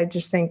 I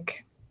just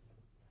think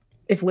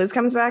if Liz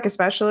comes back,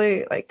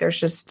 especially, like there's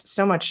just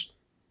so much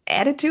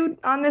attitude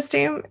on this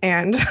team,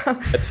 and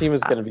that team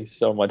is going to be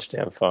so much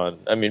damn fun.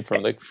 I mean,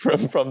 from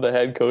the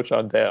head coach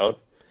on down.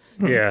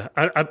 Yeah,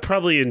 I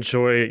probably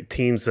enjoy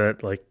teams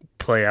that like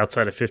play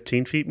outside of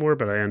 15 feet more,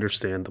 but I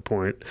understand the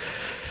point.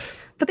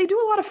 But they do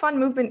a lot of fun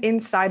movement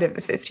inside of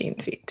the 15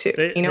 feet too.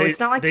 It's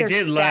not like they're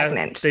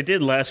stagnant. They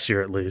did last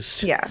year at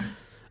least. Yeah.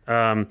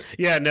 I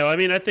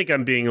mean, I think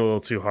I'm being a little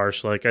too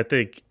harsh. Like, I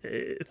think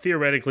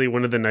theoretically,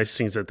 one of the nice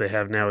things that they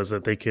have now is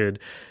that they could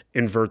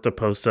invert the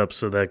post up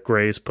so that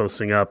Gray's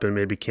posting up and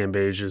maybe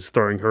Cambage is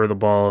throwing her the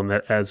ball, and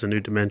that adds a new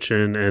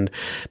dimension. And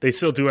they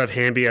still do have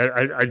Hamby.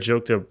 I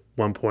joked at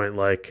one point,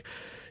 like,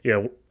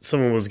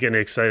 someone was getting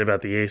excited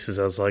about the Aces.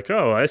 I was like,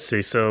 oh, I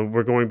see. So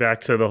we're going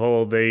back to the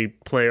whole they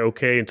play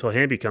okay until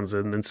Hamby comes in,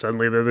 and then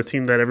suddenly they're the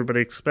team that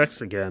everybody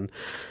expects again.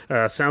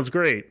 Sounds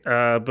great.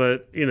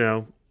 But,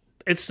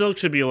 it still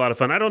should be a lot of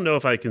fun. I don't know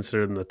if I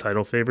consider them the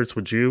title favorites.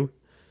 Would you?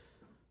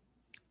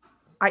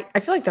 I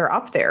feel like they're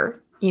up there.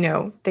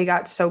 They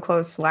got so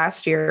close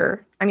last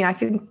year. I mean, I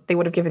think they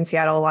would have given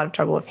Seattle a lot of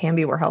trouble if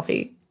Hamby were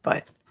healthy,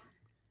 but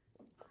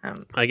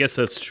I guess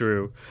that's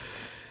true.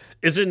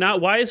 Is it not?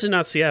 Why is it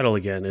not Seattle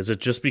again? Is it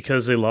just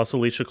because they lost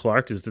Alicia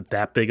Clark? Is it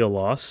that big a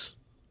loss?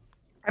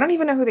 I don't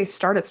even know who they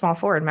start at small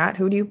forward, Matt.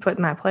 Who do you put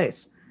in that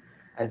place?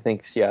 I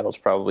think Seattle's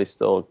probably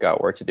still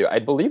got work to do. I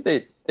believe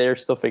they're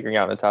still figuring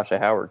out Natasha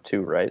Howard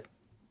too, right?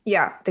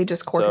 Yeah, they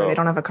just court her. They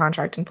don't have a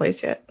contract in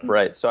place yet.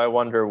 Right. So I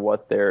wonder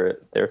what their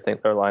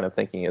line of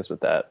thinking is with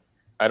that.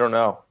 I don't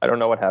know. I don't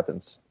know what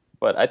happens.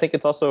 But I think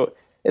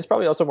it's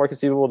probably also more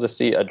conceivable to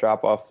see a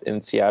drop off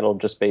in Seattle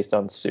just based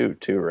on Sue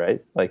too,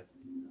 right? Like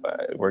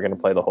we're going to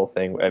play the whole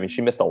thing. I mean,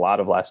 she missed a lot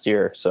of last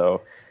year,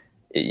 so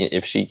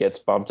if she gets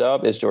bumped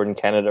up, is Jordan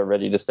Canada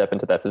ready to step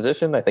into that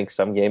position? I think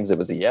some games it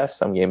was a yes,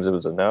 some games it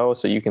was a no.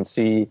 So you can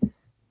see,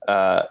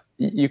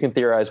 you can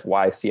theorize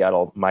why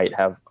Seattle might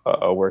have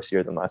a worse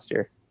year than last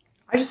year.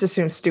 I just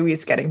assume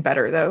Stewie's getting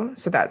better, though.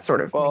 So that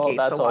sort of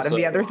negates a lot of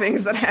the other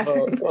things that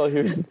happen. Well,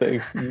 here's the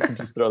thing. You can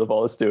just throw the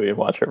ball at Stewie and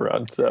watch her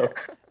run. So,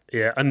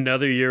 yeah,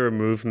 another year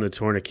removed from the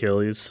torn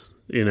Achilles,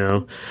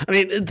 I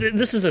mean,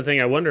 this is the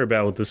thing I wonder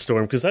about with the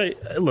Storm. Because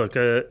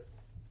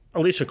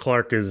Alicia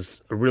Clark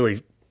is a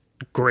really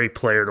great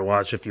player to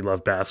watch if you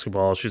love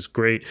basketball. She's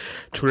great,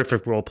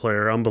 terrific role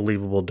player,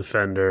 unbelievable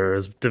defender,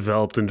 has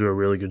developed into a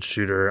really good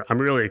shooter. I'm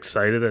really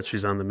excited that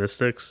she's on the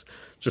Mystics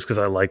just because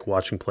I like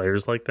watching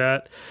players like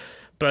that.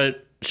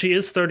 But she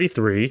is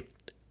 33,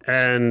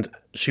 and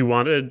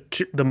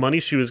the money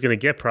she was going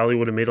to get probably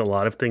would have made a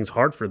lot of things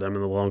hard for them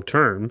in the long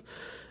term.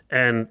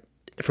 And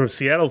from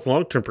Seattle's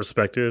long-term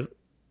perspective,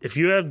 if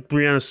you have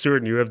Breanna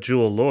Stewart and you have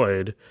Jewel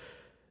Lloyd,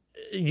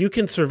 you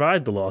can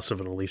survive the loss of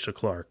an Alicia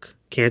Clark,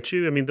 can't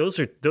you? I mean,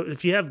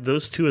 if you have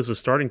those two as a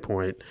starting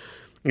point,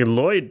 and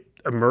Lloyd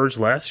emerged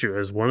last year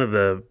as one of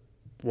the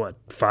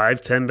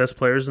 5-10 best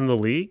players in the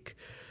league,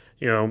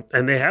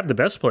 and they have the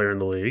best player in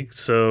the league.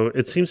 So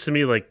it seems to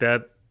me like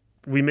that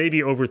we may be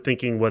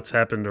overthinking what's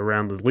happened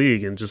around the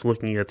league and just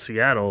looking at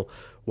Seattle.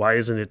 Why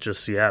isn't it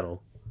just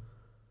Seattle?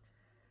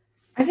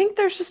 I think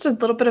there's just a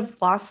little bit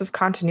of loss of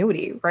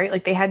continuity, right?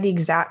 Like they had the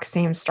exact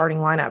same starting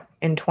lineup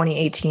in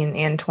 2018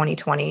 and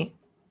 2020.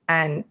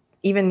 And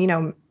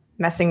even,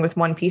 messing with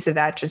one piece of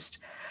that, just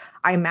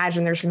I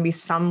imagine there's going to be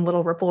some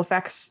little ripple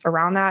effects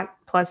around that.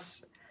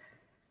 Plus,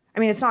 I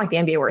mean, it's not like the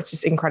NBA where it's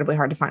just incredibly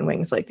hard to find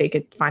wings. Like they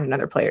could find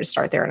another player to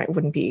start there and it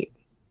wouldn't be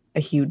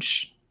a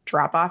huge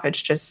drop off. It's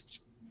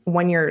just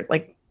when you're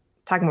like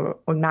talking about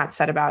what Matt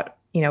said about,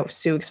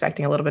 Sue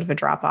expecting a little bit of a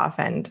drop off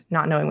and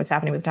not knowing what's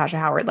happening with Natasha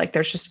Howard. Like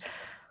there's just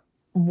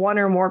one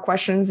or more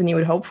questions than you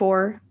would hope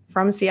for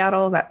from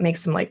Seattle that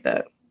makes them like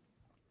the,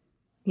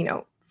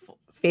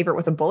 favorite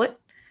with a bullet.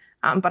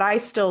 But I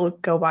still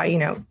go by,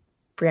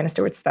 Breanna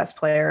Stewart's the best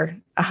player.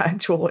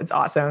 Jewel Lloyd's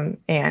awesome.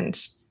 And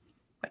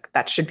like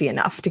that should be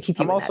enough to keep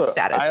you in that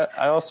status.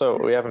 I also,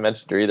 we haven't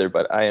mentioned her either,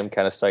 but I am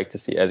kind of psyched to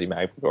see Ezzie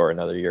McGregor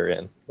another year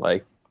in.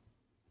 Like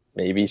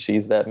maybe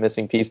she's that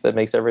missing piece that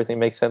makes everything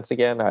make sense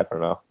again. I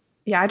don't know.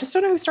 Yeah, I just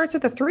don't know who starts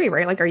at the 3,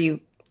 right? Like, are you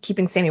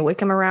keeping Sammy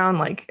Whitcomb around?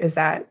 Like, is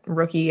that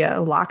rookie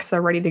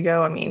Loxa ready to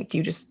go? I mean, do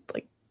you just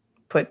like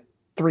put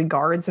 3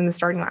 guards in the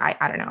starting? I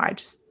don't know.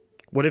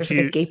 What if there's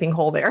like a gaping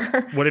hole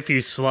there? What if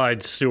you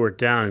slide Stewart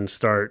down and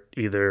start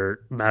either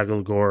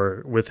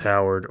Magallagore with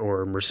Howard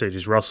or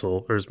Mercedes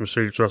Russell? Or is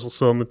Mercedes Russell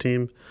still on the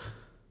team?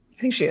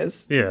 I think she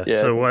is. Yeah.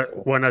 So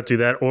why not do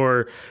that?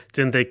 Or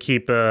didn't they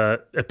keep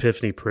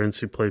Epiphany Prince,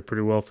 who played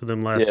pretty well for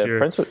them last year?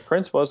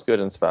 Prince was good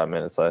in spot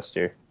minutes last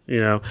year. You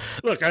know,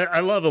 look, I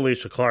love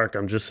Alicia Clark.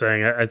 I'm just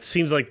saying, it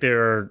seems like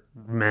there are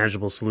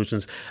manageable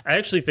solutions. I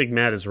actually think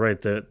Matt is right.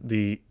 That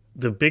the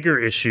bigger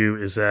issue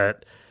is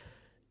that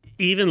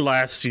even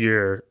last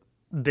year,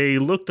 they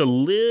looked a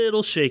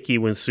little shaky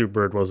when Sue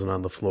Bird wasn't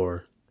on the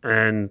floor.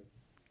 And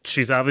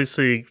she's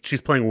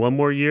playing one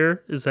more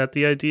year. Is that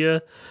the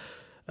idea?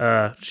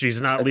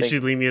 She's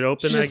leaving it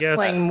open, I guess.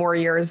 Playing more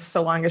years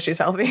so long as she's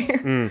healthy.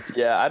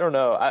 Yeah, I don't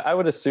know. I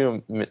would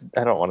assume.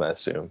 I don't want to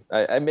assume.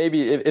 I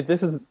maybe if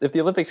the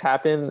Olympics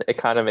happen, it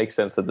kind of makes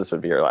sense that this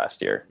would be her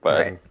last year.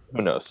 But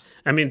who knows?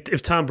 I mean,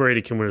 if Tom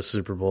Brady can win a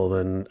Super Bowl,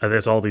 then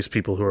there's all these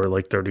people who are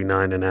like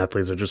 39 and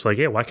athletes are just like,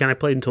 yeah, why can't I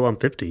play until I'm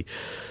 50?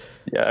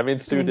 Yeah, I mean,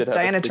 Sue did.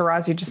 Diana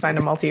Taurasi just signed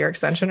a multi-year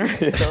extension.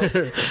 You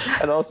know?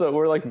 And also,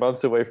 we're like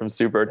months away from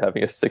Sue Bird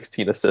having a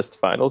 16-assist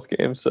finals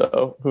game,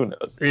 so who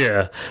knows?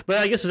 Yeah, but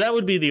I guess that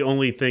would be the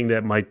only thing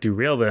that might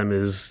derail them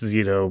is,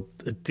 you know,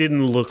 it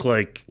didn't look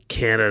like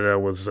Canada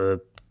was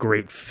a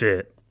great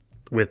fit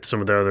with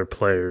some of their other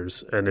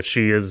players, and if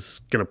she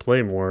is going to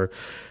play more,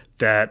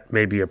 that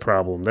may be a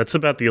problem. That's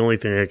about the only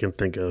thing I can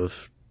think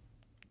of.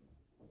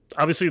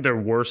 Obviously, they're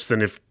worse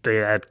than if they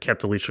had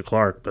kept Alicia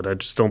Clark, but I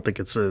just don't think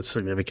it's a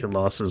significant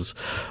loss as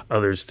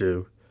others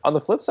do. On the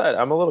flip side,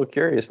 I'm a little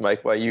curious,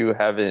 Mike, why you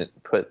haven't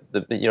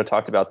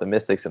talked about the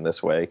Mystics in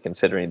this way,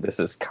 considering this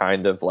is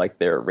kind of like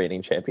their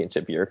reigning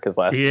championship year, because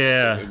last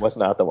year it was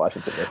not the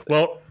Washington Mystics.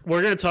 Well,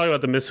 we're going to talk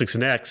about the Mystics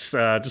next.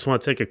 Just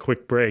want to take a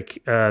quick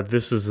break.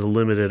 This is the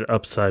Limited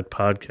Upside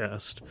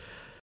podcast.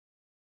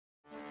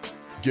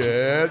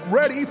 Get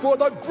ready for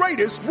the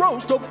greatest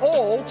roast of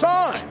all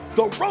time,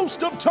 the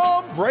Roast of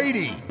Tom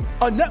Brady,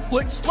 a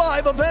Netflix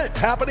live event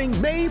happening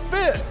May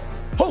 5th.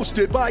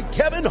 Hosted by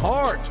Kevin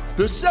Hart,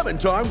 the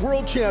 7-time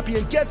world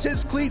champion gets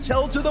his cleats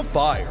held to the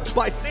fire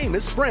by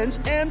famous friends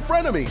and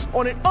frenemies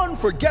on an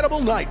unforgettable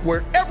night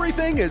where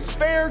everything is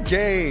fair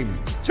game.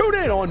 Tune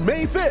in on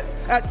May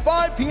 5th at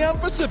 5 p.m.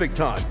 Pacific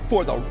time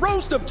for the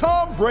Roast of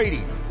Tom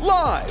Brady,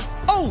 live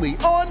only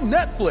on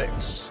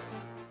Netflix.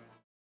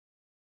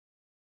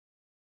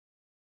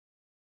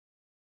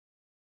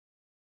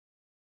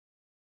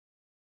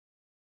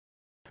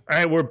 All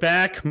right, we're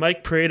back.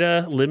 Mike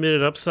Prada,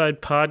 Limited Upside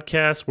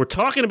podcast. We're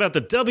talking about the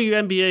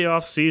WNBA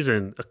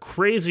offseason, a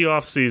crazy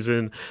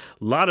offseason,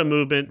 a lot of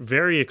movement,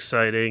 very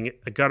exciting.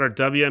 I got our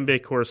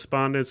WNBA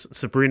correspondents,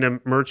 Sabrina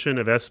Merchant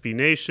of SB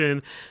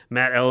Nation,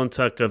 Matt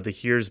Ellentuck of the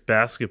Here's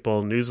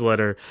Basketball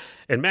newsletter.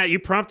 And Matt, you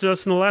prompted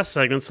us in the last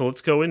segment, so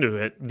let's go into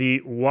it. The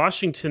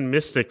Washington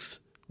Mystics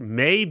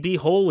may be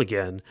whole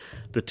again.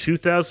 The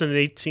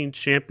 2018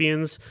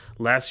 champions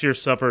last year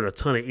suffered a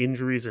ton of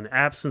injuries and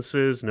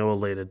absences. No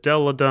Elena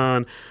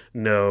Deladon,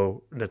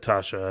 no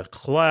Natasha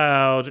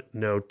Cloud,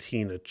 no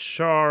Tina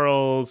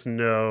Charles,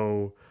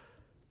 no...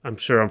 I'm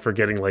sure I'm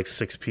forgetting like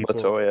 6 people.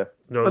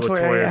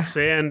 Latoya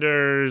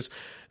Sanders,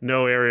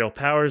 no Aerial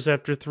Powers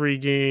after 3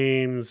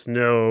 games,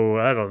 no,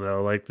 I don't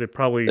know, like they're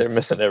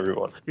missing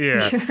everyone.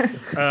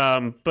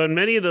 Yeah. But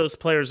many of those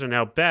players are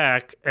now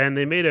back, and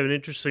they made an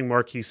interesting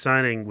marquee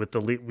signing with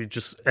we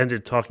just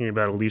ended talking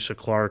about Alicia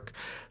Clark,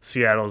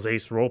 Seattle's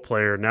ace role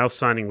player, now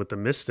signing with the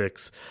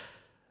Mystics.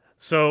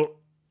 So,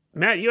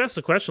 Matt, you asked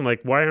the question,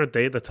 like, why aren't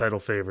they the title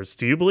favorites?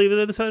 Do you believe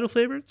they're the title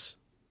favorites?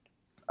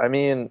 I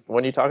mean,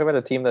 when you talk about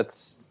a team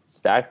that's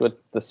stacked with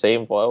the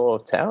same level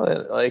of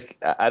talent, like,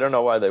 I don't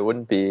know why they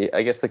wouldn't be.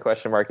 I guess the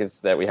question mark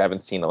is that we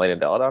haven't seen Elena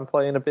Deladon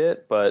play in a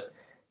bit, but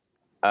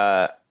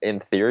in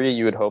theory,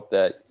 you would hope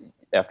that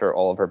after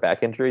all of her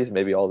back injuries,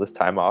 maybe all this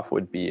time off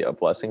would be a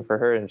blessing for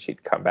her and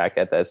she'd come back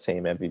at that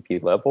same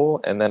MVP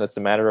level. And then it's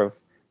a matter of,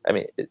 I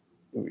mean,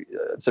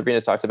 Sabrina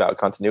talked about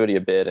continuity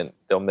a bit and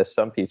they'll miss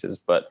some pieces,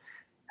 but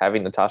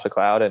having Natasha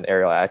Cloud and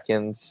Ariel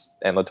Atkins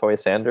and Latoya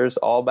Sanders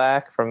all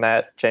back from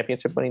that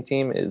championship winning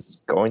team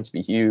is going to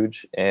be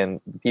huge.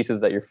 And the pieces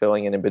that you're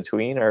filling in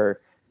between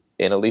are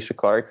in Alicia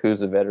Clark,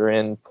 who's a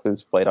veteran,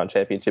 who's played on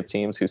championship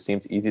teams, who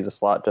seems easy to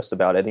slot just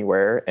about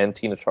anywhere, and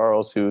Tina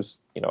Charles, who's,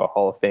 you know, a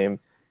Hall of Fame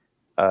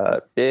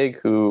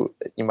big, who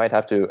you might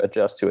have to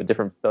adjust to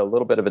a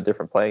little bit of a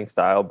different playing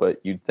style,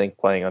 but you'd think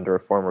playing under a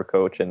former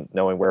coach and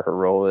knowing where her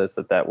role is,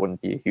 that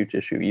wouldn't be a huge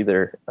issue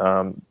either.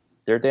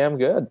 They're damn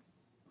good.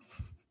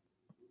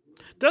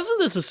 Doesn't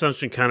this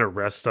assumption kind of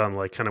rest on,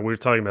 like, kind of, we were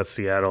talking about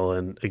Seattle,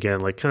 and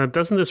again, like, kind of,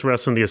 doesn't this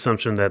rest on the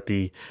assumption that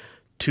the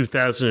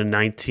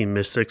 2019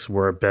 Mystics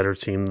were a better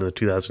team than the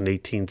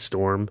 2018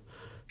 Storm?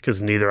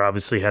 Because neither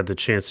obviously had the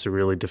chance to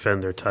really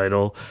defend their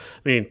title.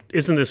 I mean,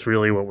 isn't this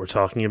really what we're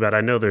talking about?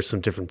 I know there's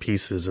some different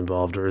pieces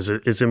involved, or is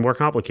it more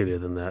complicated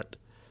than that?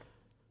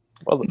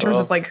 Well, in terms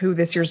of, like, who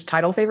this year's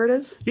title favorite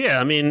is? Yeah,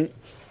 I mean,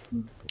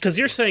 because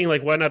you're saying,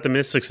 like, why not the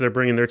Mystics? They're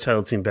bringing their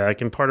title team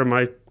back. And part of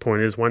my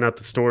point is, why not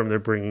the Storm? They're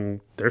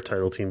bringing their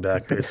title team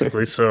back,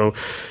 basically. So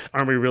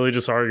aren't we really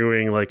just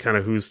arguing, like, kind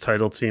of whose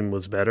title team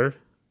was better?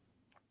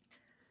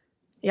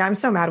 Yeah, I'm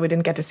so mad we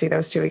didn't get to see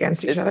those two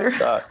against each other. It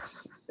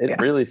sucks. It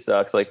really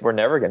sucks. Like, we're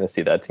never going to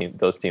see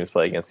those teams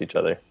play against each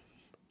other.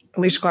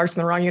 Alicia Clark's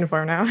in the wrong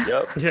uniform now.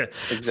 Yep. Yeah,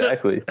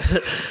 exactly.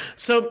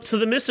 So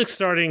the Mystics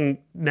starting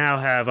now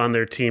have on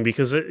their team,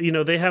 because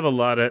they had a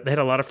lot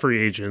of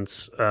free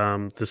agents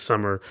this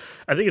summer.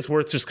 I think it's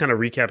worth just kind of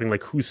recapping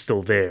like who's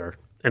still there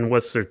and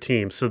what's their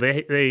team. So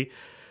they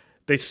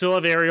still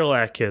have Ariel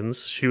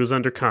Atkins. She was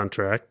under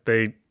contract.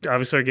 They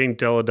obviously are getting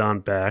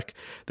Deladon back.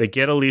 They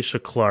get Alicia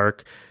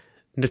Clark.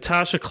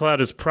 Natasha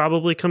Cloud is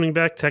probably coming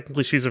back.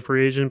 Technically, she's a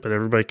free agent, but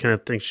everybody kind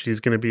of thinks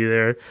she's going to be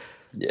there.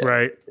 Yeah.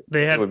 Right.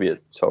 It would be a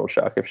total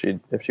shock if she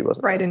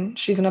wasn't. Right, and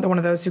she's another one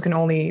of those who can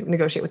only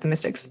negotiate with the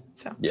Mystics.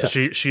 So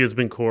she has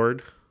been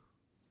cored.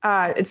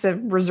 It's a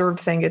reserved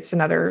thing. It's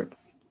another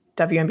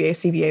WNBA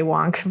CBA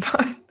wonk,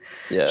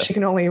 but she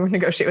can only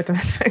negotiate with the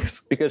Mystics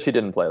because she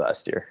didn't play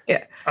last year.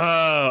 Yeah.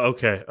 Oh,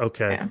 okay,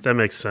 yeah. That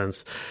makes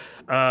sense.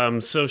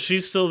 So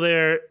she's still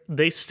there.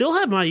 They still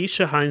have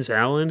Maisha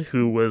Hines-Allen,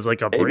 who was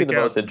like maybe the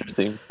most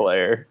interesting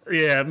player.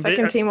 Yeah,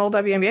 second team All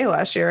WNBA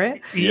last year,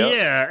 right? Yep.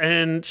 Yeah,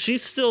 and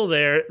she's still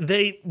there.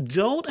 They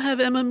don't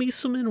have Emma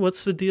Mieselman.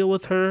 What's the deal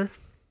with her?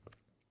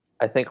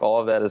 I think all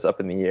of that is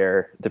up in the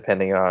air,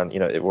 depending on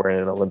we're in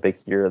an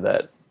Olympic year.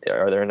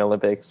 Are there an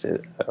Olympics?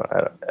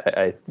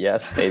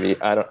 Yes,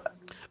 maybe. I don't.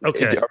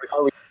 Okay.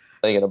 Are we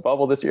playing in a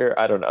bubble this year?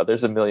 I don't know.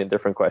 There's a million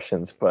different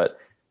questions, but.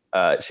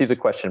 She's a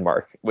question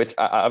mark, which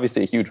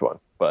obviously a huge one,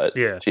 but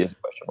she is a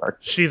question mark.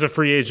 She's a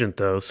free agent,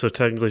 though, so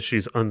technically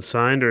she's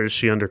unsigned, or is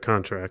she under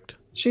contract?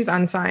 She's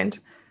unsigned.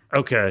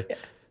 Okay.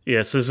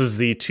 Yes, this is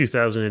the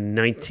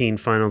 2019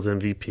 Finals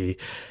MVP.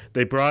 They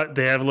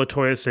have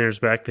LaToya Sanders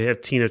back. They have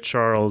Tina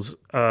Charles.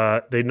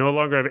 They no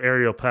longer have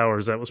Aerial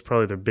Powers. That was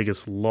probably their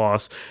biggest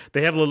loss.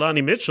 They have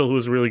Leilani Mitchell, who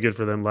was really good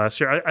for them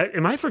last year.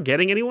 Am I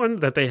forgetting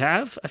anyone that they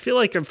have? I feel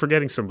like I'm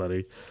forgetting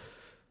somebody.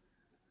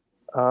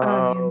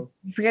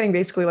 Forgetting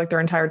basically like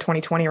their entire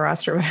 2020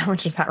 roster, but how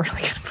much is that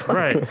really good for?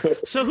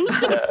 Right. So who's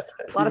gonna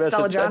a lot of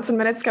Stella Johnson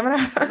minutes coming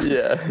up?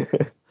 Yeah.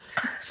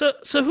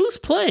 So who's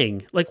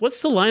playing? Like,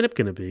 what's the lineup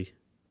gonna be?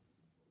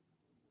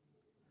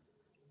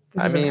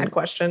 This is a bad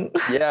question.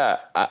 Yeah,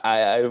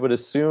 I would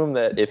assume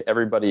that if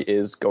everybody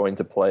is going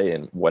to play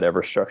in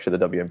whatever structure the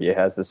WNBA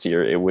has this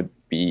year, it would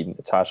be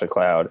Natasha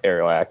Cloud,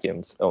 Ariel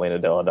Atkins, Elena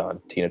Deladon,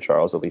 Tina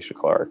Charles, Alicia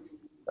Clark.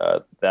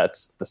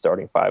 That's the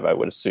starting five, I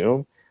would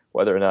assume.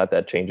 Whether or not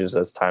that changes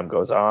as time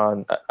goes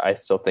on, I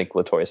still think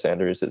LaToya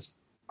Sanders is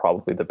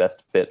probably the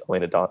best fit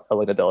Elena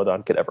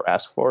Deladon could ever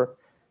ask for.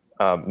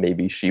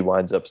 Maybe she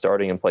winds up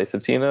starting in place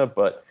of Tina,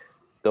 but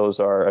those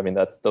are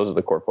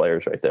the core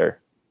players right there.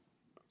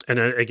 And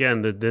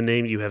again, the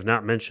name you have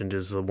not mentioned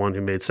is the one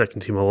who made second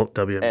team All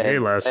WNBA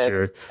last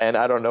year. And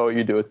I don't know what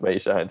you do with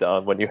Maisha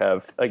Hines-Allen when you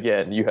have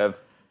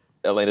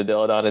Elena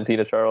Deladon and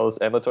Tina Charles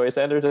and LaToya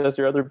Sanders as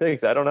your other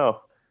bigs. I don't know.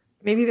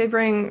 Maybe they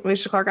bring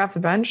Alicia Clark off the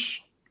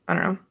bench. I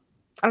don't know.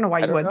 I don't know why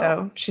you would,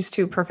 though. She's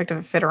too perfect of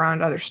a fit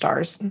around other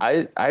stars.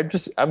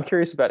 I'm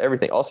curious about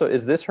everything. Also,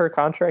 is this her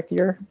contract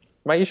year,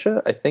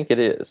 Maisha? I think it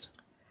is.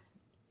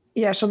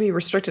 Yeah, she'll be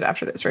restricted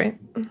after this, right?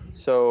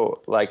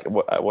 So, like,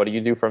 what do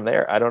you do from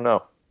there? I don't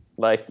know.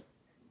 Like,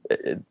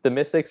 the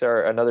Mystics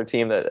are another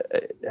team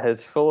that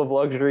has full of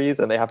luxuries,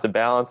 and they have to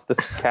balance this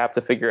cap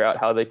to figure out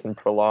how they can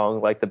prolong,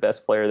 like, the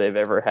best player they've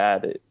ever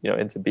had,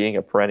 into being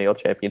a perennial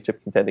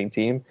championship contending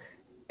team.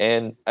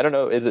 And I don't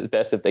know, is it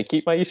best if they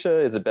keep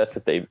Maisha? Is it best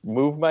if they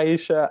move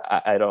Maisha?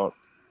 I don't.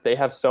 They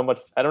have so much.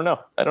 I don't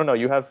know.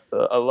 You have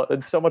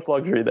so much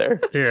luxury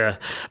there. Yeah.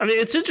 I mean,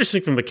 it's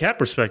interesting from a cap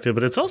perspective,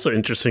 but it's also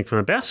interesting from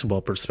a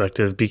basketball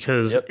perspective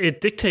because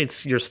it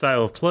dictates your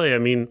style of play. I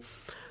mean,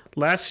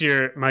 last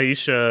year,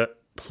 Maisha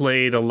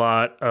played a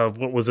lot of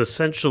what was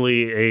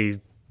essentially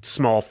a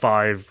small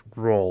five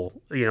role.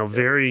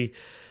 Very,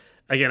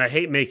 again, I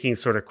hate making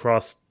sort of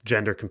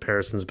cross-gender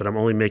comparisons, but I'm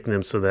only making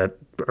them so that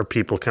our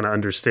people kind of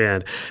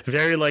understand.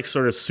 Very like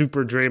sort of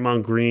super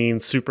Draymond Green,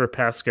 super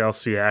Pascal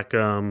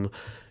Siakam,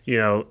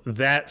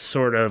 that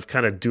sort of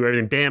kind of do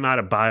everything, Bam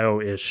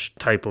Adebayo-ish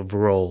type of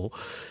role.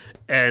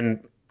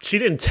 And she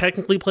didn't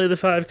technically play the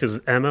five because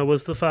Emma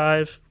was the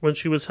five when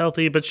she was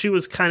healthy, but she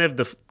was kind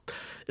of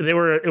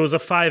it was a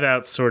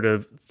 5-out sort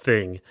of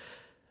thing.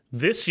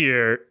 This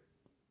year,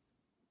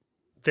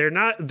 they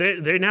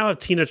now have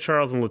Tina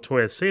Charles and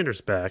LaToya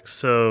Sanders back,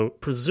 so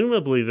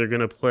presumably they're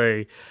going to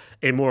play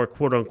a more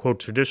quote-unquote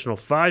traditional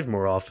five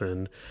more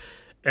often.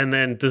 And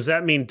then does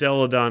that mean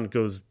Deladon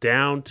goes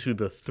down to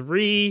the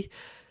 3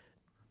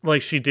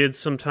 like she did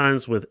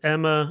sometimes with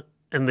Emma,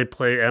 and they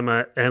play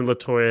Emma and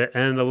LaToya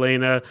and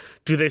Elena?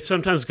 Do they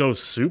sometimes go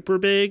super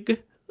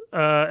big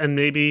and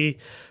maybe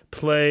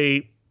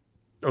play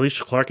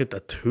Alicia Clark at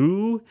the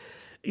 2?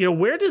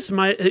 Where does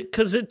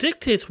because it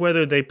dictates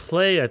whether they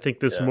play, I think,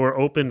 this more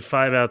open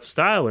 5-out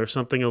style or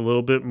something a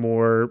little bit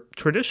more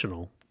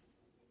traditional.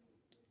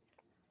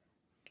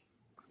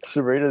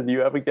 Sabrina, do you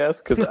have a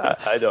guess? Because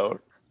I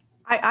don't.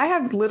 I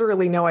have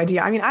literally no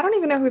idea. I mean, I don't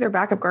even know who their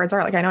backup guards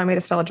are. Like, I know I made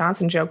a Stella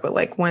Johnson joke, but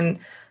like when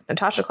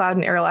Natasha Cloud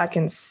and Ariel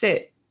Atkins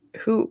sit,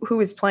 who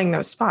is playing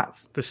those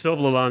spots? They still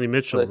have Lelani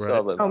Mitchell,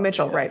 right? Oh,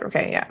 Mitchell, yeah. Right.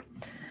 Okay, yeah.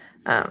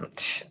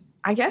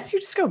 I guess you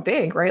just go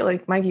big, right?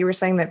 Like, Mike, you were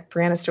saying that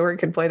Brianna Stewart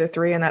could play the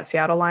 3 in that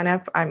Seattle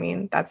lineup. I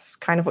mean, that's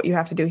kind of what you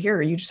have to do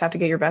here. You just have to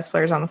get your best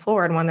players on the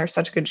floor. And when they're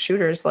such good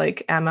shooters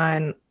like Emma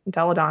and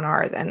Deladon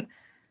are, then,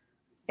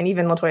 and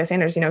even LaToya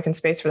Sanders, can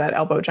space for that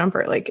elbow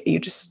jumper. Like, you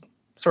just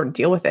sort of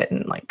deal with it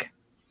and like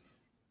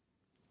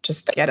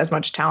just get as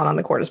much talent on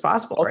the court as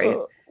possible,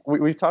 also, right?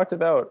 We've talked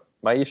about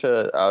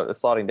Maisha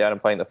slotting down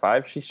and playing the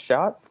 5. She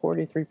shot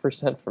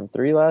 43% from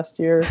 3 last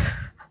year.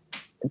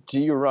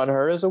 Do you run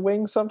her as a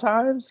wing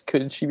sometimes?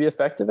 Could she be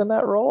effective in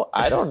that role?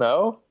 I don't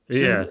know.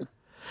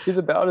 She's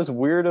about as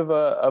weird of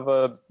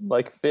a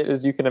like fit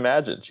as you can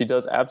imagine. She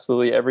does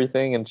absolutely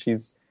everything, and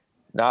she's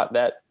not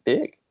that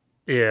big.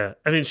 Yeah,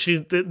 I mean,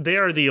 they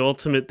are the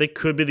ultimate. They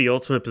could be the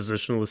ultimate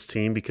positionless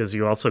team because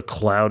you also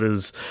Cloud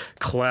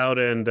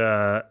and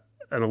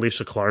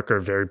Alicia Clark are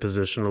very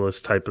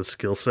positionalist type of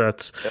skill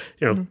sets.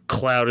 Yep.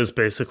 Cloud is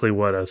basically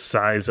a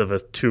size of a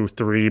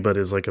 2-3, but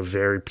is like a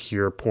very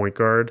pure point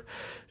guard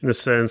in a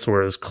sense,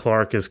 whereas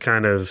Clark is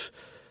kind of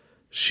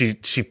she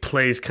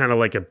plays kind of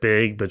like a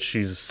big, but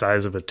she's the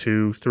size of a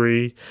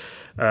 2-3.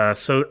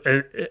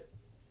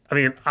 I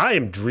mean, I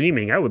am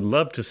dreaming. I would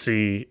love to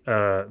see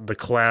the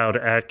Cloud,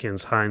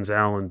 Atkins, Hines,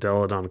 Allen,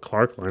 Deladon,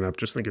 Clark lineup.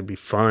 Just think it'd be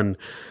fun.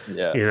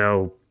 Yeah.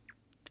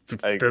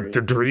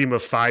 The dream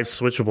of 5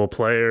 switchable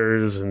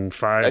players and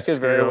 5. That could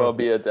very well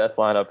be a death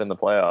lineup in the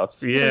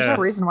playoffs. Yeah. There's no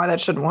reason why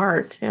that shouldn't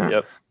work. Yeah.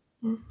 Yep.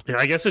 Yeah,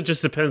 I guess it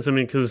just depends. I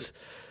mean, because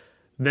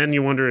then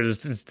you wonder,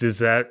 is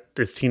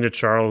Tina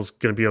Charles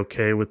going to be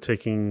okay with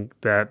taking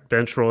that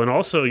bench role? And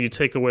also, you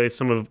take away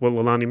some of what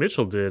Lelani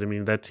Mitchell did. I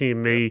mean, that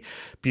team may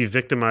be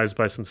victimized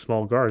by some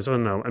small guards. I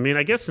don't know. I mean,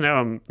 I guess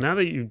now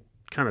that you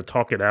kind of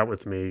talk it out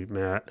with me,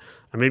 Matt,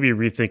 I may be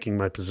rethinking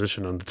my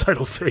position on the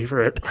title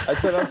favorite.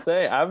 That's what I'm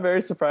saying. I'm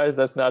very surprised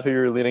that's not who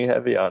you're leaning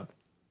heavy on.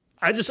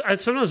 I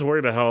sometimes worry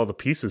about how all the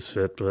pieces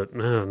fit, but I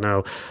don't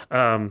know.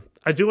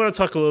 I do want to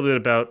talk a little bit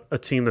about a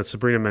team that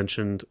Sabrina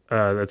mentioned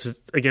that's,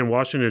 again,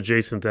 Washington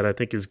adjacent that I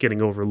think is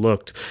getting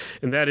overlooked,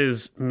 and that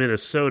is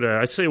Minnesota.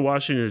 I say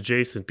Washington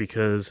adjacent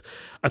because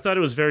I thought it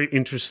was very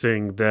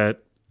interesting that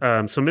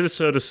so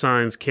Minnesota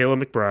signs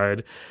Kayla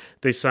McBride,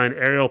 they sign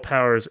Ariel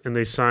Powers, and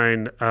they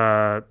sign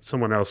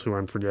someone else who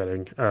I'm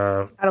forgetting.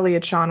 Adalia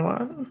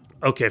Chanwa.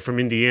 Okay, from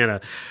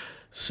Indiana.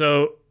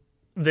 So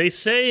they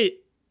say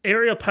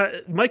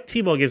Mike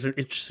Tebow gives an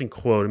interesting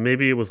quote, and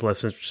maybe it was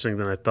less interesting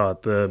than I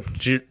thought. The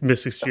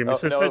Mystics GM.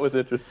 It was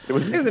interesting. It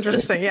was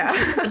interesting,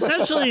 yeah.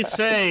 Essentially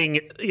saying,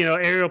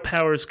 Ariel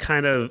Powers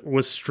kind of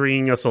was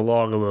stringing us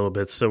along a little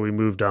bit, so we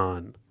moved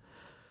on.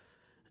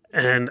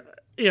 And,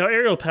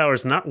 Ariel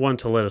Powers not one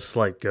to let a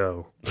slight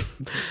go,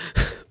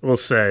 we'll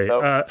say.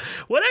 Nope.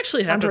 What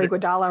actually happened? Andre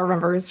Iguodala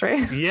remembers,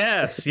 right?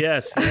 Yes,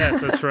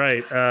 that's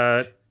right.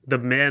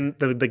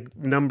 The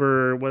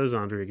number, what does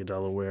Andre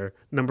Iguodala wear?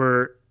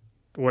 Number...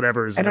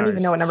 whatever is I don't nice.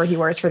 even know what number he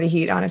wears for the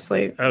Heat,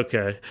 honestly.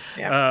 Okay.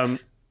 Yeah.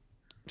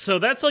 So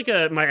that's like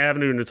my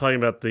avenue into talking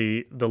about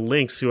the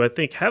Lynx, who I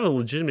think have a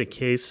legitimate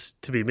case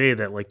to be made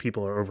that like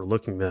people are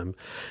overlooking them.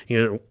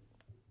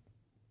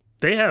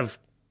 They have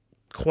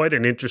quite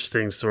an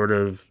interesting sort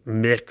of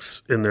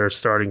mix in their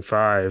starting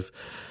 5.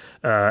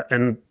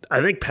 And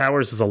I think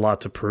Powers has a lot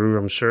to prove,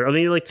 I'm sure. I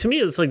mean, like, to me,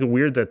 it's like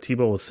weird that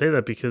Tebow will say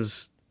that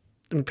because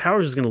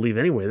Powers is going to leave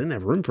anyway. They didn't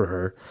have room for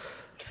her.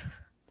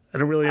 I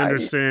don't really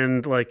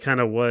understand, like, kind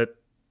of what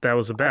that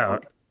was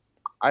about.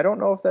 I don't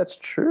know if that's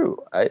true.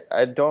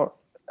 I don't.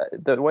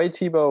 The way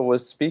Tebow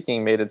was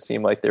speaking made it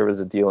seem like there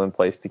was a deal in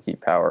place to keep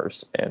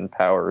Powers, and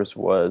Powers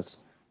was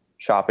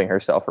shopping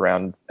herself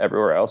around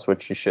everywhere else,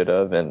 which she should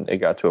have, and it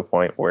got to a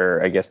point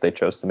where I guess they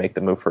chose to make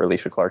the move for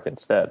Alicia Clark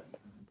instead.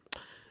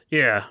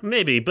 Yeah,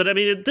 maybe. But, I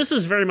mean, this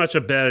is very much a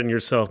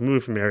bet-on-yourself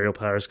move from Ariel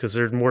Powers because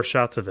there's more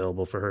shots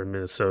available for her in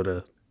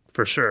Minnesota.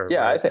 For sure.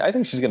 Yeah, right? I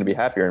think she's going to be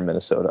happier in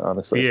Minnesota,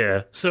 honestly.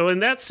 Yeah. So in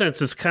that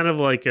sense, it's kind of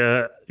like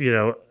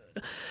you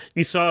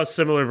saw a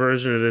similar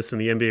version of this in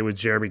the NBA with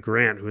Jeremy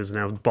Grant, who is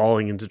now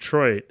balling in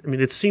Detroit. I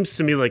mean, it seems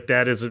to me like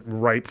that is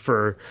ripe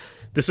for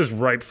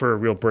a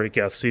real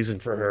breakout season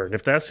for her. And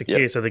if that's the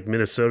case, I think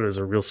Minnesota is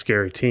a real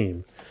scary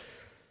team.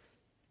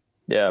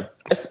 Yeah.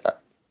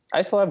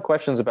 I still have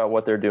questions about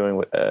what they're doing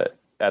with,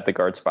 at the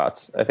guard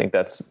spots. I think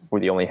that's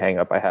the only hang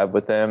up I have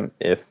with them.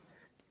 If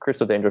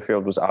Crystal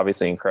Dangerfield was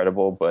obviously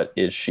incredible, but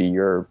is she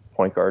your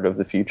point guard of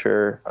the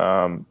future?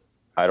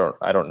 I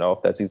don't know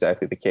if that's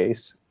exactly the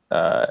case.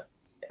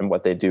 And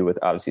what they do with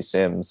Odyssey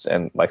Sims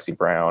and Lexi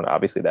Brown,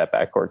 obviously that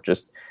backcourt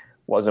just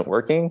wasn't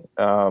working.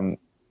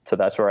 So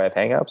that's where I have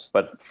hangups.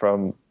 But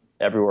from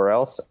everywhere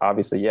else,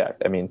 obviously, yeah.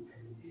 I mean,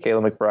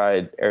 Kayla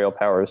McBride, Ariel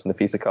Powers,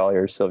 Nafisa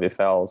Collier, Sylvia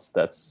Fowles,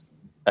 that's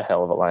a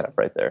hell of a lineup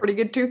right there. Pretty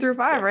good 2 through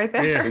 5 right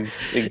there. Yeah,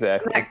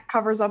 exactly. That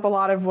covers up a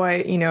lot of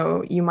what,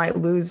 you might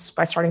lose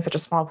by starting such a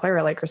small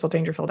player like Crystal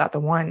Dangerfield at the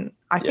 1.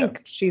 I think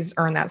she's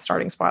earned that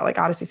starting spot. Like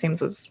Odyssey Sims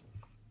was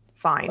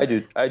fine.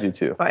 I do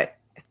too. But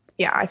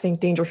yeah, I think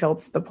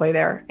Dangerfield's the play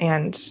there.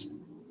 And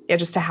yeah,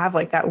 just to have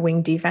like that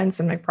wing defense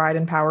and McBride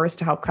and Powers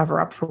to help cover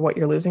up for what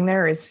you're losing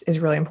there is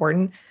really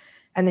important.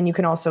 And then you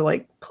can also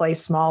like play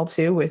small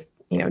too with,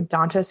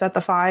 Dantas at the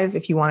 5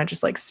 if you want to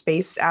just like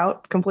space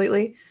out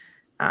completely.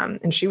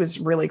 And she was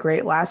really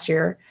great last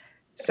year.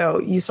 So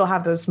you still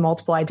have those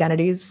multiple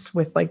identities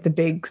with like the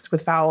bigs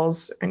with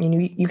fouls. And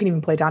you can even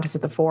play Dantas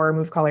at the 4,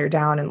 move Collier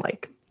down, and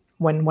like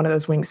when one of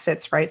those wings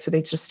sits, right? So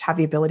they just have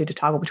the ability to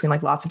toggle between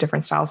like lots of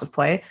different styles of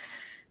play.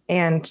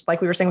 And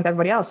like we were saying with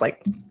everybody else,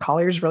 like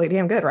Collier's really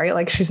damn good, right?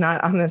 Like she's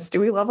not on the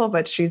Stewie level,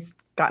 but she's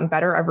gotten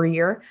better every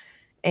year.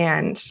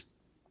 And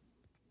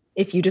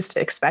if you just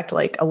expect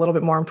like a little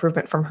bit more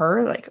improvement from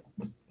her, like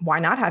why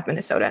not have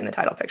Minnesota in the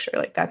title picture?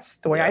 Like that's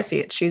the way I see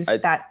it. She's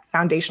that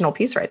foundational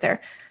piece right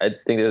there. I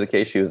think there's a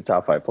case she was a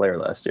top 5 player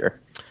last year.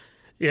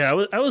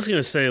 Yeah, I was going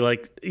to say,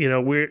 like,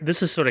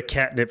 this is sort of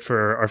catnip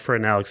for our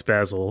friend Alex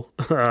Basil,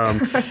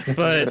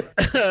 but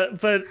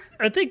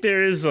I think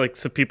there is like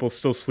some people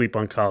still sleep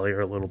on Collier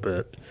a little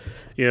bit.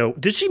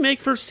 Did she make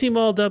first team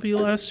All W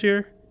last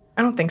year?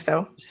 I don't think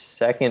so.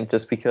 Second,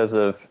 just because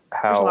of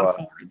how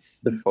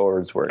the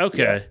forwards work.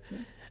 Okay. Yeah.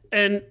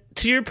 And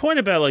to your point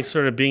about like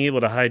sort of being able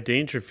to hide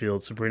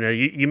Dangerfield, Sabrina,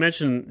 you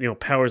mentioned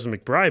Powers and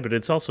McBride, but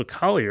it's also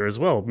Collier as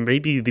well.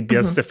 Maybe the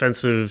best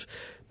defensive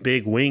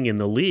big wing in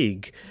the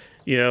league.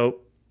 And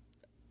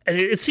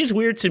it seems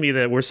weird to me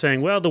that we're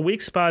saying, well, the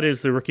weak spot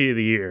is the Rookie of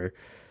the Year.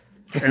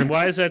 And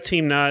why is that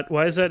team not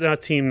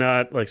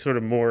like sort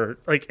of more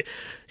like,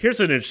 here's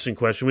an interesting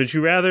question.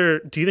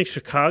 Do you think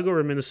Chicago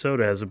or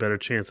Minnesota has a better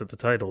chance at the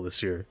title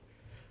this year?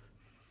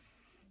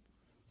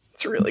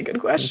 It's a really good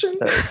question.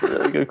 That's a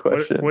really good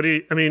question.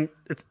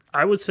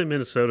 I would say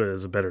Minnesota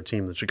is a better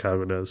team than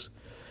Chicago does.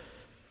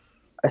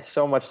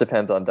 So much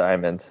depends on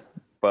Diamond,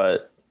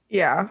 but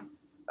yeah.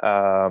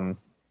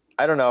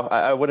 I don't know.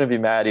 I wouldn't be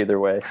mad either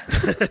way.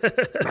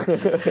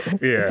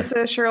 Yeah. It's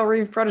a Cheryl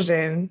Reeve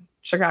protege in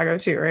Chicago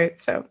too, right?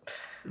 So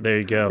there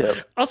you go.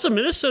 Yep. Also,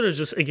 Minnesota is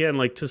just, again,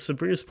 like to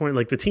Sabrina's point,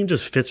 like the team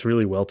just fits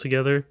really well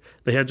together.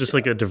 They have just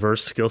like a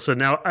diverse skill set.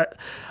 Now,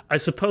 I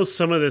suppose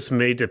some of this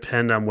may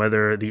depend on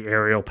whether the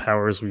aerial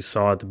Powers we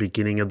saw at the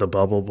beginning of the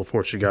bubble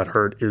before she got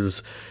hurt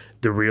is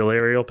the real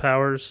aerial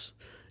Powers.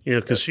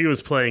 Because she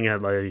was playing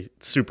at like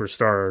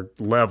superstar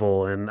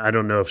level, and I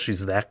don't know if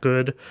she's that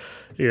good.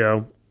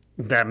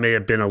 That may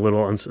have been a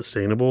little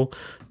unsustainable.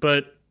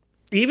 But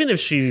even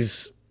if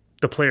she's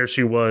the player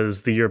she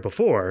was the year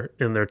before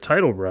in their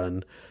title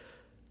run,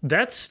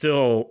 that's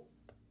still,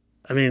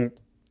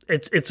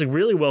 it's a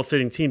really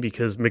well-fitting team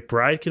because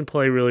McBride can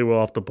play really well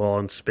off the ball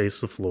and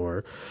space the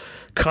floor.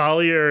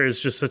 Collier is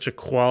just such a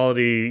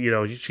quality,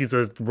 she's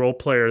a role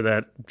player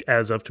that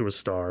adds up to a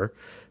star.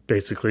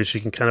 Basically, she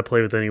can kind of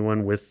play with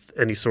anyone with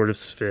any sort of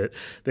fit.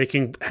 They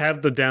can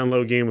have the down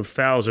low game with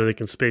fouls, or they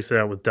can space it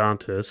out with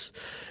Dantas.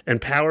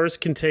 And Powers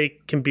can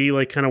be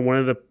like kind of one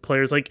of the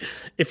players. Like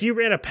if you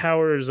ran a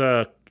Powers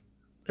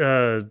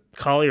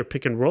Collier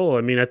pick and roll,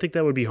 I think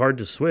that would be hard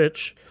to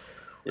switch.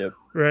 Yep.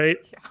 Right.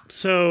 Yeah.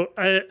 So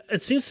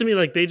it seems to me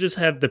like they just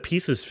have the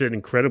pieces fit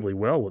incredibly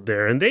well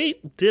there, and they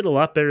did a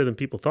lot better than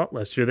people thought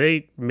last year.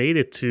 They made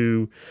it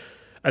to.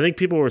 I think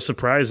people were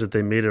surprised that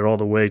they made it all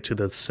the way to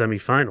the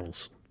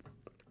semifinals.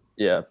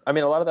 Yeah, a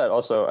lot of that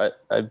also,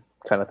 I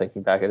kind of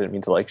thinking back, I didn't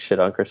mean to like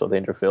shit on Crystal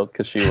Dangerfield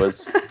because she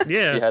was,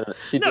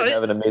 she did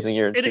have an amazing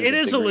year. It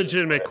is a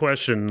legitimate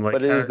question,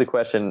 but it is the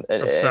question,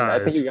 and I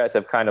think you guys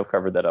have kind of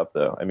covered that up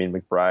though.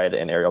 McBride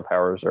and Aerial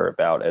Powers are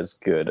about as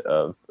good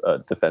of a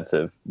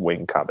defensive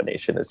wing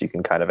combination as you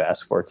can kind of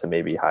ask for to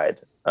maybe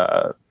hide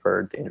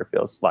for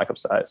Dangerfield's lack of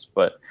size,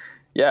 but.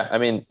 Yeah,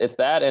 it's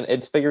that, and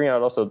it's figuring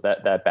out also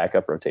that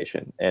backup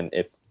rotation, and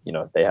if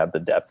they have the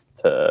depth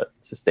to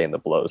sustain the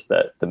blows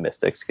that the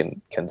Mystics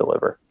can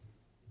deliver.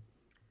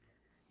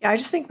 Yeah, I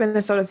just think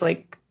Minnesota's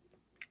like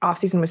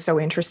offseason was so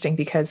interesting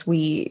because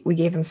we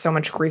gave them so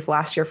much grief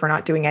last year for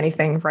not doing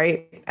anything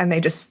right, and they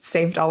just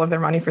saved all of their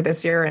money for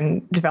this year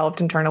and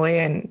developed internally.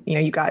 And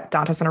you got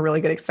Dantas on a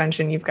really good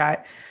extension. You've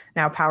got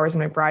now Powers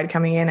and McBride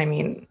coming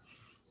in.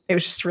 It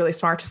was just really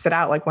smart to sit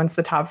out like once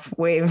the top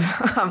wave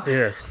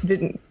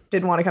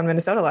didn't want to come to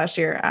Minnesota last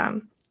year.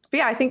 But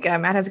yeah, I think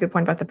Matt has a good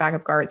point about the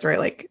backup guards, right?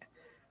 Like,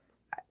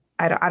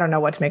 I don't know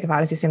what to make of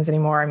Odyssey Sims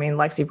anymore.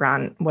 Lexi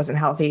Brown wasn't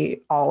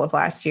healthy all of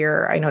last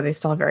year. I know they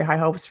still have very high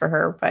hopes for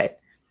her, but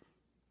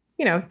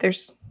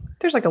there's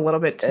like a little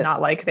bit to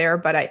not like there,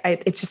 but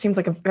it just seems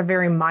like a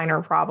very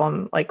minor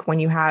problem. Like when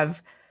you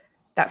have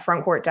that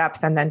front court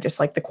depth and then just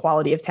like the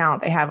quality of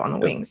talent they have on the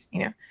wings,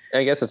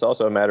 I guess it's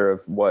also a matter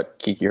of what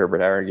Kiki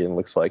Herbert-Harrigan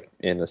looks like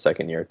in the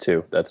second year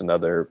too. That's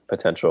another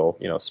potential,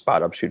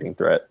 spot up shooting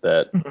threat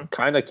that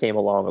kind of came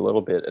along a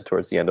little bit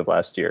towards the end of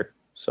last year.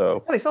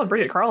 So they still have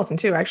Bridget Carlson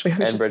too, actually,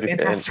 who's just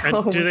fantastic.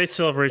 And do they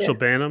still have Rachel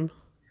Banham?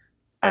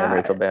 And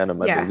Rachel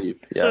Banham, I believe.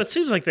 Yeah. So it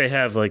seems like they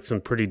have like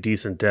some pretty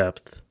decent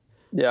depth.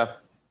 Yeah.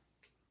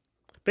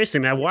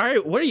 Basically, Matt,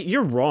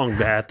 you're wrong,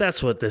 Matt.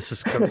 That's what this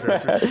is comes down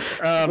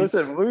to.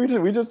 Listen,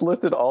 we just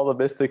listed all the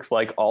Mystics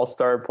like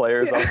all-star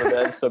players on the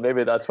bench, so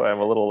maybe that's why I'm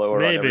a little lower.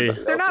 Maybe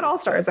on they're not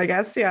all-stars, I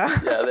guess. Yeah,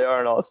 yeah, they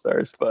aren't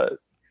all-stars, but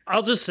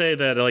I'll just say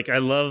that like I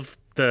love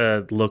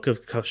the look of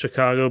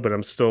Chicago, but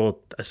I still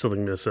think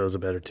Minnesota's a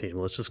better team.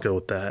 Let's just go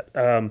with that.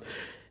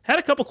 Had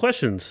a couple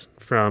questions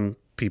from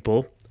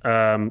people.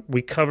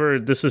 We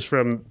covered, this is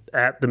from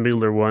at the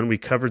Midler one. We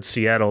covered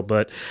Seattle,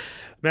 but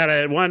Matt,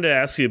 I wanted to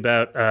ask you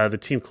about the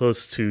team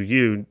close to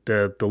you,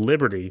 the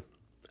Liberty.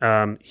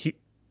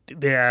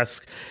 They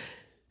ask,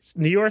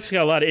 New York's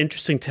got a lot of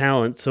interesting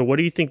talent, so what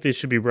do you think they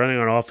should be running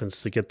on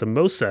offense to get the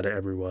most out of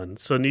everyone?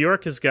 So New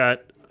York has got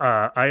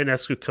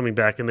Ionescu coming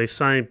back, and they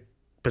signed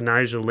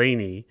Benijah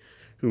Laney,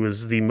 who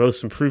was the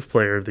most improved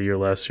player of the year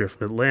last year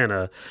from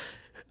Atlanta.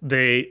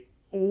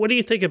 What do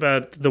you think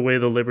about the way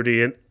the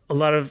Liberty, and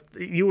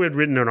you had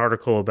written an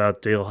article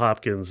about Dale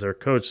Hopkins, their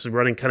coach,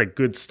 running kind of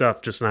good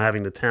stuff, just not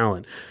having the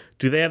talent.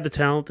 Do they have the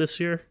talent this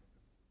year?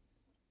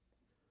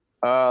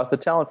 The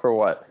talent for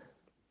what?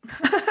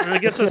 I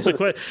guess that's the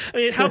question. I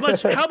mean,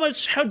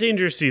 how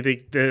dangerous do you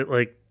think that,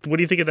 like, what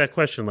do you think of that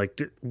question? Like,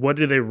 what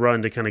do they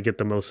run to kind of get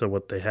the most of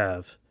what they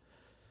have?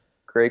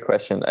 Great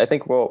question. I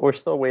think we're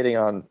still waiting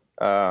on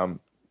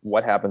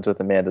what happens with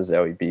Amanda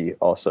Zoe B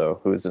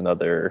also, who's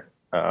another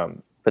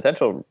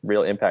potential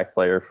real impact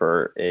player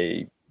for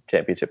a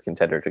championship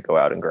contender to go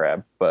out and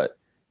grab. But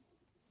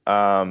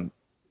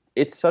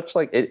it's such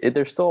like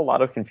there's still a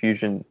lot of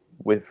confusion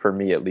for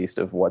me at least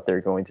of what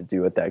they're going to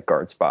do at that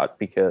guard spot,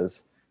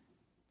 because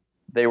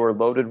they were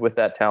loaded with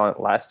that talent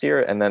last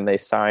year, and then they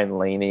signed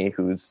Laney,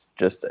 who's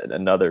just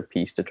another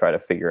piece to try to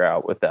figure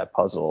out with that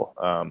puzzle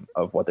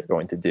of what they're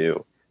going to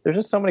do. There's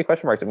just so many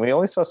question marks. And we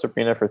only saw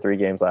Sabrina for 3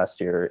 games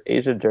last year.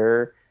 Asia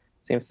Durr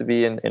seems to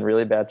be in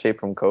really bad shape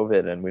from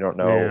COVID, and we don't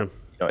know,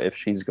 if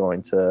she's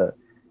going to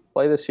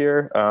play this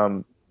year.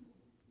 So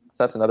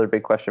that's another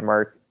big question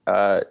mark.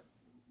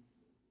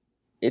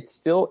 It's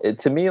still,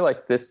 to me,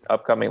 like this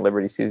upcoming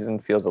Liberty season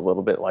feels a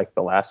little bit like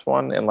the last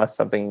one, unless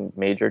something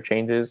major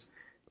changes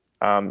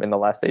in the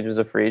last stages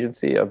of free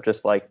agency, of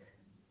just like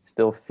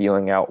still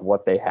feeling out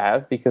what they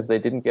have, because they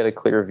didn't get a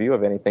clear view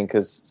of anything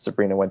because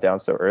Sabrina went down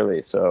so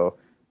early. So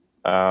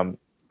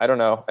I don't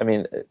know. I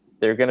mean,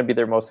 they're going to be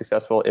their most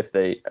successful if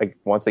they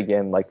once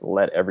again like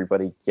let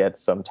everybody get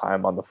some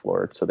time on the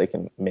floor so they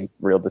can make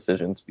real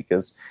decisions,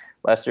 because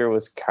last year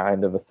was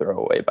kind of a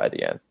throwaway by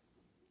the end.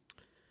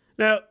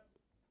 Now,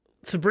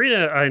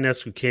 Sabrina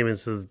Ionescu came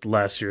into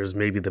last year as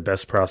maybe the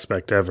best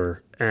prospect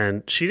ever,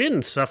 and she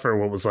didn't suffer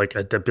what was like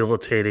a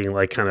debilitating,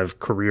 like kind of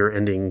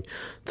career-ending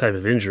type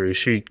of injury.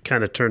 She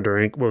kind of turned her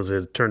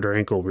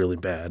ankle really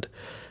bad.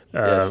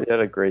 Yeah, she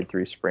had a grade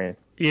 3 sprain.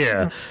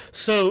 Yeah.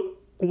 So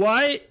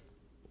why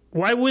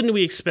wouldn't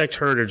we expect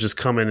her to just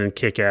come in and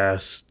kick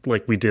ass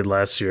like we did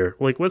last year?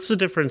 Like, what's the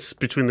difference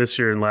between this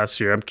year and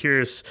last year? I'm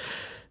curious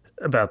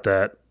about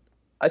that.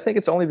 I think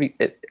it's only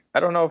I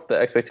don't know if the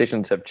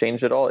expectations have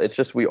changed at all. It's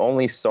just we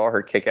only saw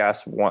her kick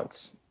ass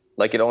once.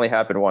 Like, it only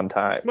happened one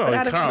time. Well,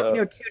 out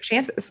of 2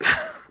 chances.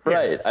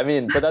 Right. I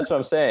mean, but that's what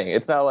I'm saying.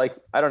 It's not like,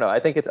 I don't know. I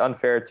think it's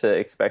unfair to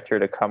expect her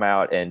to come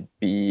out and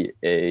be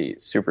a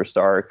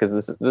superstar, because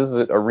this is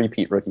a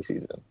repeat rookie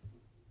season.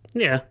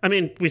 Yeah. I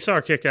mean, we saw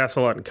her kick ass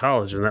a lot in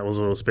college, and that was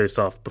what was based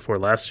off before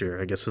last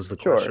year, I guess is the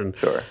question.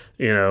 Sure.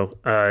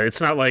 It's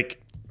not like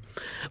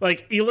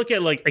you look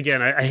at, like,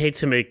 again, I hate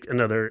to make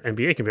another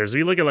NBA comparison.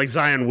 You look at like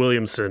Zion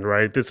Williamson,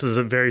 right? This is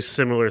a very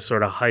similar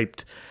sort of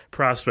hyped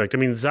prospect. I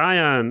mean,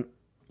 Zion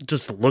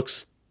just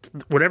looks,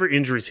 whatever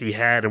injuries he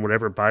had and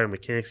whatever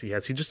biomechanics he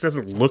has, he just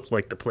doesn't look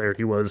like the player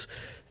he was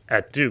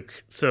at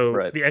Duke.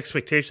 So The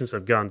expectations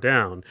have gone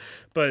down.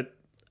 But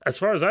as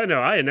far as I know,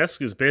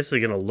 Ionescu is basically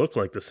going to look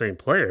like the same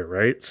player,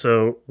 right?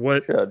 So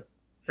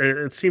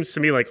it seems to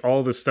me like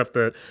all this stuff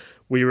that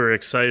we were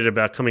excited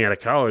about coming out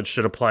of college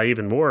should apply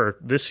even more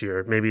this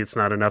year. Maybe it's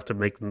not enough to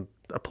make them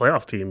a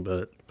playoff team,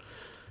 but,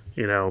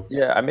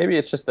 Yeah, maybe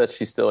it's just that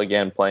she's still,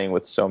 again, playing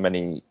with so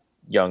many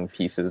young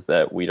pieces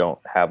that we don't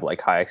have,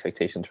 like, high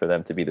expectations for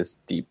them to be this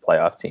deep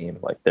playoff team.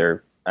 Like,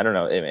 I don't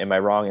know, am I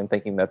wrong in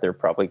thinking that they're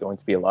probably going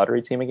to be a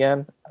lottery team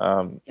again?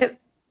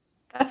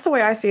 That's the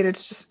way I see it.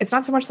 It's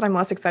not so much that I'm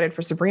less excited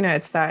for Sabrina.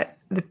 It's that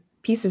the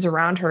pieces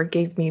around her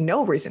gave me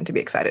no reason to be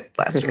excited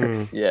last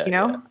year.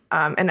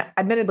 And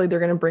admittedly, they're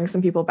going to bring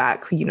some people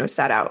back who,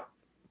 sat out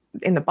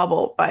in the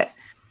bubble. But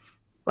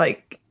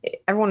like,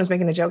 everyone was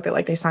making the joke that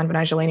like they signed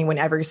Benijah Laney when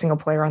every single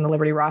player on the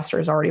Liberty roster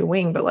is already a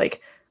wing. But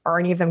like, are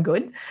any of them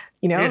good?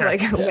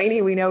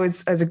 Laney we know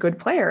is a good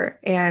player.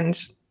 And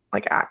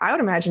like, I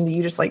would imagine that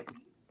you just like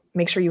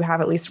make sure you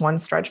have at least one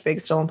stretch big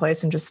still in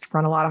place and just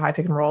run a lot of high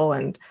pick and roll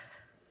and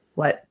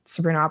let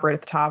Sabrina operate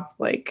at the top.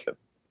 Like,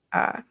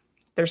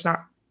 there's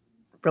not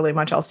really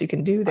much else you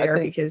can do there,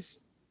 because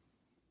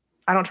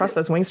I don't trust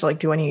those wings to like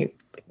do any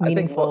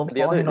meaningful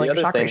ball handling or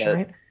shot creation,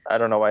 right? I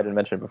don't know why I didn't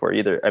mention it before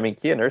either. I mean,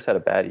 Kia Nurse had a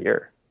bad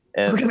year.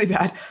 And really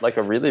bad. Like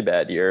a really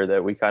bad year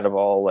that we kind of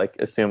all like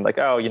assumed like,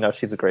 oh,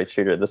 she's a great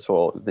shooter.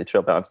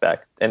 She'll bounce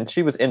back. And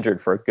she was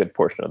injured for a good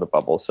portion of the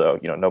bubble. So,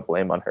 no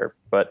blame on her.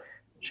 But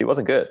she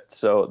wasn't good.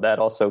 So that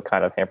also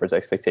kind of hampers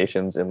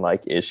expectations in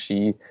like, is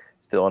she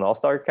still an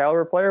all-star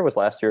caliber player? Was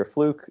last year a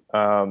fluke?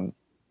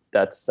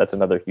 That's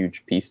another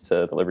huge piece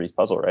to the Liberty's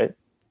puzzle, right?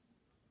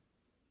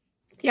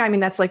 Yeah, I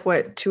mean, that's like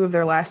what 2 of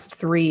their last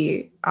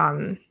 3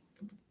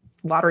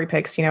 lottery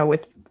picks,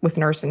 with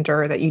Nurse and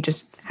Durr, that you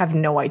just have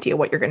no idea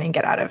what you're going to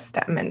get out of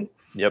them. And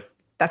yep,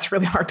 that's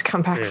really hard to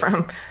come back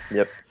from.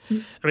 Yep.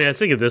 I mean, I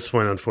think at this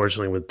point,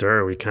 unfortunately, with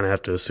Durr, we kind of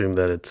have to assume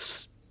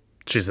that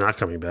she's not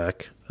coming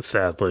back,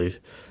 sadly,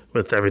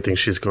 with everything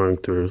she's going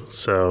through.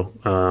 So,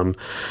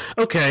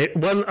 okay,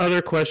 one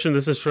other question.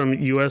 This is from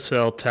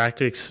USL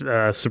Tactics.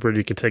 Sabrina,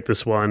 you can take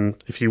this one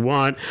if you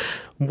want.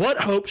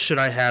 What hope should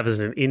I have as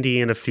an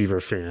Indiana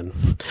Fever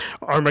fan?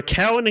 Are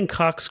McCowan and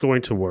Cox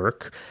going to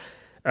work?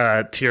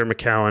 Tierra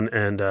McCowan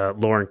and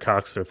Lauren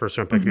Cox, their first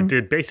round pick, who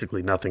did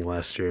basically nothing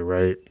last year,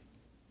 right?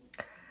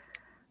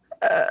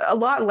 A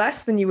lot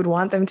less than you would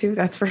want them to,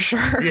 that's for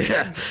sure.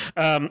 Yeah.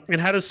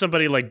 And how does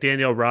somebody like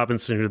Danielle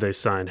Robinson, who they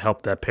signed,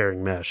 help that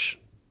pairing mesh?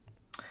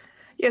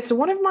 Yeah, so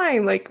one of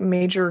my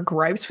major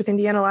gripes with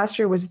Indiana last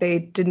year was they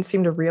didn't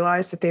seem to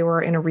realize that they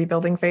were in a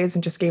rebuilding phase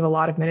and just gave a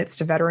lot of minutes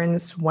to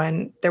veterans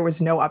when there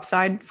was no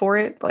upside for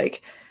it.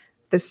 Like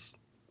this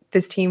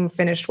team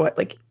finished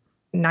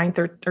 9th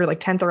or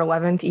 10th or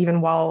 11th,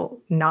 even while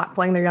not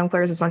playing their young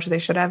players as much as they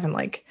should have. And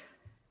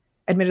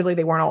admittedly,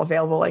 they weren't all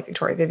available. Like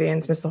Victoria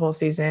Vivian's missed the whole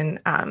season.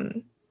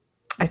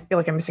 I feel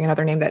like I'm missing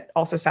another name that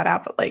also sat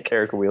out, but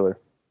Erica Wheeler.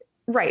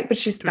 Right, but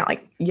she's not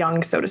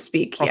young, so to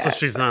speak. Also, yet.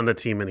 she's not on the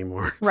team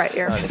anymore. Right,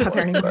 Erica's not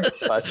there anymore.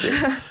 But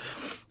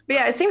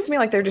yeah, it seems to me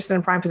like they're just in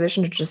a prime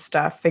position to just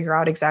figure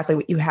out exactly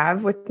what you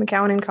have with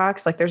McCowan and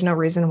Cox. There's no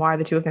reason why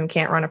the 2 of them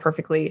can't run a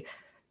perfectly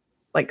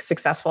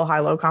successful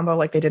high-low combo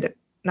like they did it.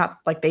 Not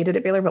like they did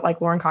at Baylor, but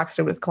like Lauren Cox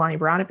did with Kalani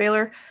Brown at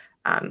Baylor.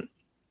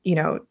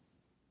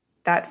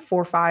 That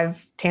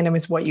 4-5 tandem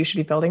is what you should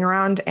be building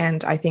around.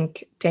 And I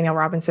think Danielle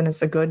Robinson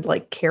is a good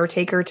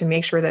caretaker to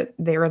make sure that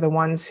they are the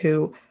ones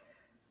who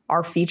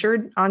are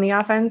featured on the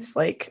offense.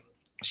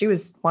 She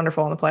was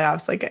wonderful in the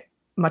playoffs,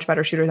 much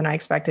better shooter than I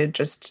expected,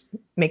 just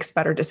makes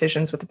better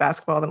decisions with the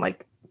basketball than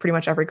pretty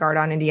much every guard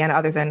on Indiana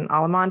other than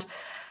Alamont.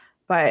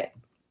 But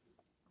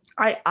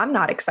I'm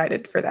not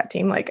excited for that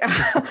team.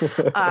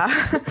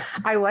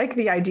 I like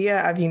the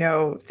idea of,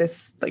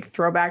 this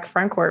throwback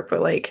front court, but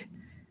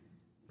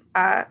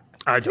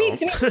to me,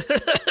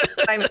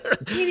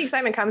 the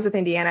excitement comes with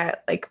Indiana.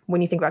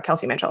 When you think about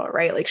Kelsey Mitchell,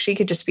 right? She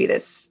could just be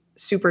this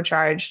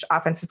supercharged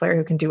offensive player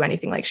who can do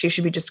anything. She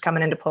should be just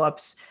coming into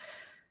pull-ups.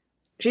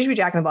 She should be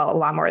jacking the ball a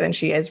lot more than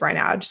she is right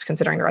now, just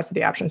considering the rest of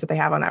the options that they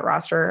have on that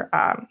roster.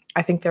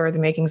 I think there are the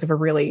makings of a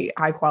really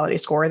high quality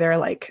scorer there,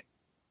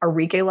 a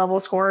Rike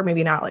level scorer,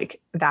 maybe not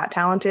that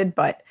talented,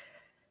 but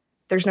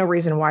there's no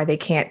reason why they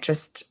can't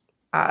just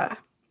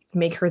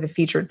make her the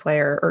featured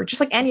player, or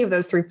just any of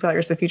those 3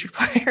 players the featured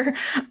player,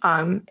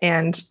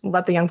 and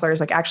let the young players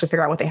actually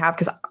figure out what they have,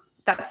 because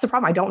that's the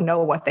problem. I don't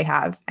know what they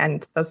have,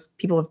 and those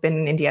people have been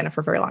in Indiana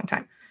for a very long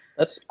time.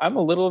 I'm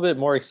a little bit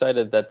more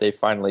excited that they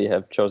finally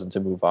have chosen to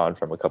move on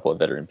from a couple of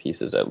veteran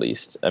pieces, at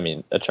least. I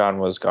mean, Achan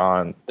was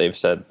gone. They've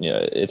said,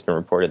 it's been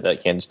reported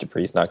that Candace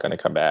Dupree's not going to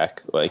come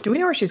back. Do we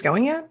know where she's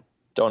going yet?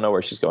 Don't know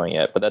where she's going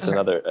yet, but that's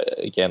another,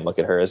 again, look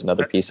at her as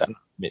another piece.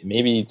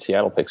 Maybe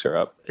Seattle picks her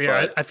up.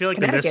 Yeah, I feel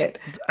like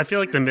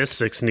the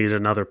Mystics need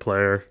another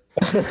player.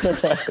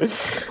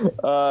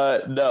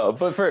 No,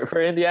 but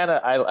for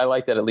Indiana, I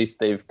like that at least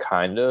they've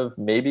kind of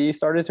maybe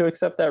started to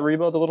accept that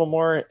rebuild a little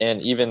more,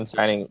 and even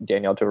signing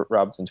Danielle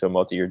Robinson to a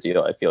multi-year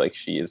deal, I feel like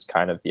she is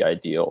kind of the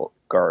ideal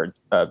guard,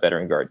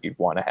 veteran guard you'd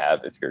want to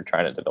have if you're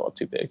trying to develop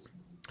 2 bigs.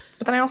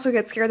 But then I also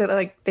get scared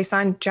that they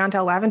signed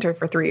Jontel Laventer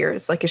for 3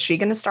 years. Is she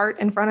going to start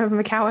in front of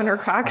McCowan or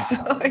Cox?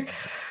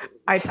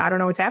 I don't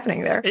know what's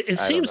happening there. It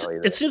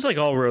seems like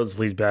all roads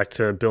lead back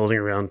to building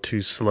around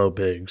 2 slow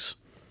bigs.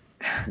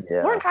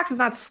 Yeah. Lauren Cox is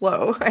not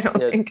slow, I don't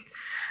think.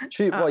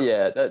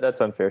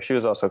 That's unfair. She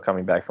was also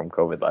coming back from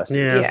COVID last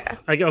year. Yeah.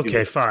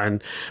 Okay,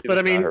 fine. But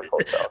I mean,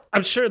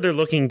 I'm sure they're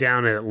looking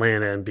down at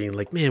Atlanta and being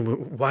like, man,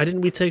 why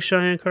didn't we take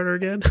Cheyenne Carter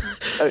again?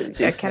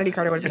 Yeah, Kennedy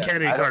Carter would have been.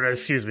 Kennedy Carter,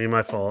 excuse me,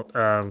 my fault.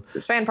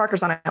 Cheyenne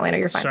Parker's on Atlanta,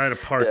 you're fine. Cheyenne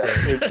Parker.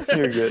 Yeah,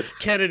 you're good.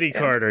 Kennedy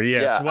Carter,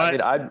 yes.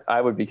 Yeah,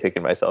 I would be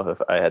kicking myself if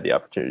I had the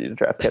opportunity to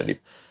draft Kennedy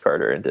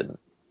Carter and didn't.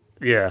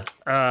 Yeah.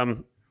 I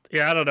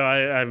don't know.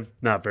 I'm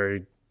not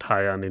very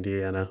high on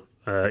Indiana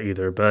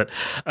either, but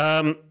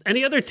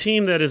any other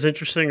team that is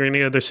interesting, or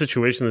any other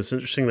situation that's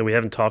interesting that we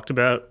haven't talked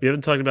about? We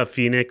haven't talked about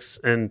Phoenix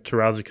and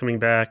Taurasi coming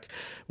back.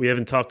 We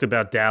haven't talked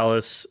about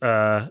Dallas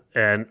and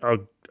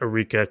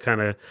Arika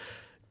kind of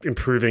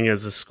improving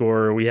as a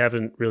scorer. We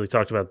haven't really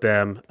talked about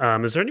them.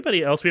 Is there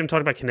anybody else? We haven't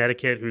talked about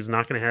Connecticut, who's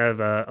not going to have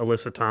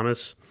Alyssa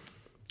Thomas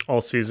all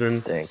season.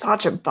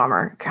 Such a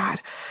bummer. God.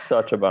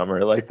 Such a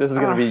bummer. Like, this is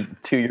going to be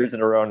 2 years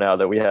in a row now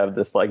that we have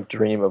this like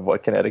dream of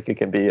what Connecticut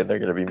can be, and they're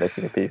going to be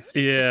missing a piece.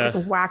 Yeah.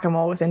 Like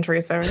whack-a-mole with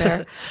injuries over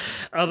there.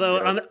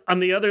 Although on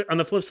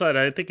the flip side,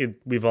 I think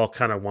we've all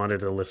kind of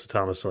wanted Alyssa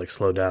Thomas to like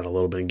slow down a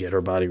little bit and get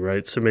her body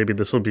right. So maybe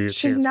this will be.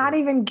 She's not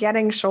even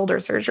getting shoulder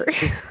surgery.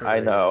 I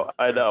know.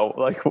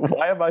 Like,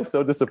 why am I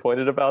so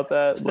disappointed about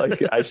that?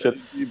 Like, I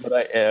shouldn't be, but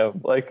I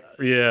am. Like,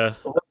 yeah.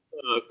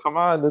 Come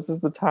on, this is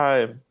the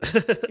time.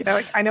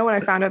 Like, I know when I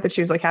found out that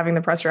she was like having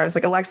the pressure, I was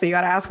like, Alexa, you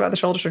got to ask about the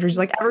shoulder surgery. She's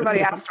like, everybody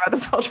asked about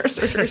the shoulder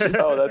surgery.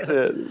 Oh, that's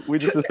it. We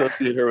just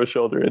associate her with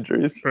shoulder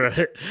injuries.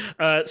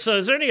 Right. So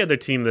is there any other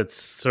team that's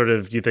sort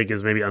of, you think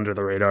is maybe under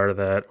the radar to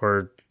that,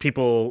 or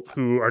people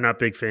who are not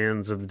big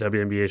fans of the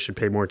WNBA should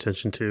pay more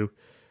attention to?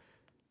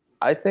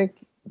 I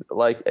think,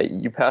 like,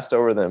 you passed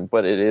over them,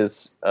 but it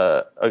is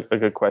a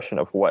good question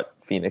of what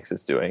Phoenix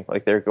is doing.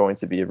 Like, they're going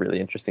to be a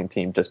really interesting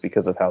team just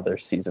because of how their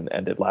season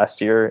ended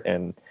last year,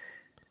 and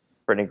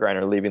Brittany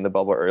Griner leaving the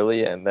bubble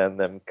early, and then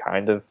them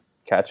kind of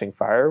catching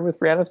fire with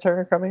Brianna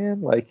Turner coming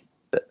in. Like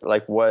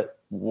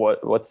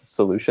what's the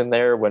solution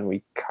there when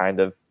we kind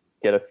of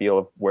get a feel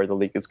of where the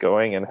league is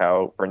going and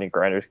how Brittany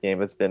Griner's game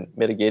has been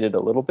mitigated a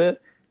little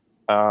bit.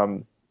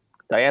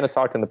 Diana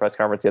talked in the press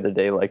conference the other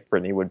day like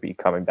Brittany would be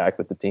coming back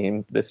with the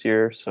team this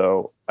year,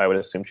 so I would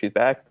assume she's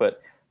back.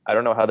 But I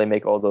don't know how they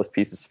make all those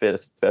pieces fit,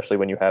 especially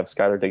when you have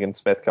Skylar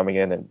Diggins-Smith coming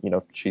in, and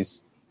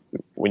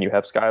when you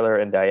have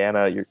Skylar and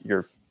Diana,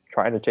 you're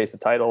trying to chase a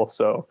title.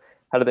 So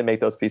how do they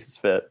make those pieces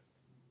fit?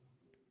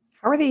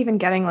 How are they even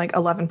getting like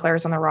 11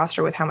 players on their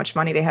roster with how much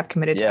money they have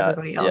committed to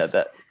everybody else?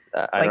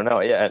 Yeah, I don't know.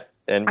 Yeah,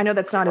 and I know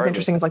that's not as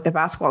interesting as like the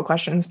basketball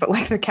questions, but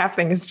like the cap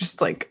thing is just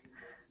like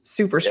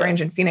super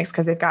strange in Phoenix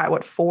because they've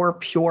got 4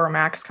 pure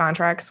max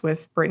contracts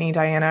with Brittany,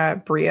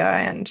 Diana, Bria,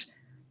 and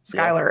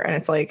Skylar, and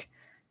it's like,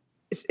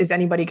 is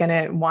anybody going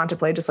to want to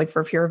play just like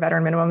for pure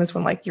veteran minimums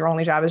when like your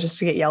only job is just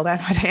to get yelled at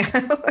by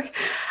Diana? Like,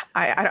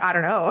 I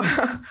don't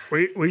know.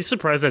 Were you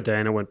surprised that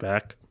Diana went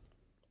back?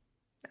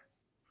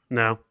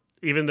 No,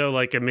 even though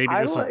like maybe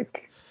this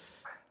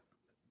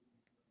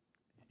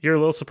you're a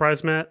little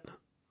surprised, Matt?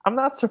 I'm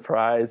not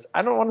surprised.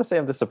 I don't want to say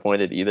I'm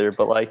disappointed either,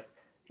 but like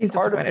he's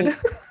disappointed.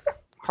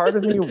 Part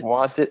of me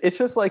wanted. It's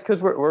just like because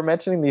we're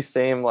mentioning these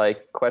same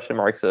like question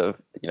marks of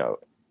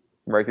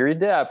Mercury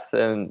depth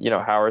and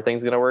how are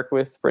things going to work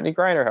with Brittany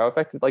Griner? How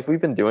effective? Like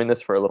we've been doing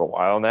this for a little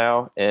while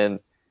now, and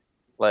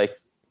like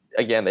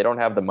again, they don't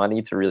have the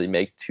money to really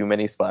make too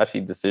many splashy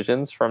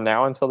decisions from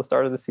now until the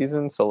start of the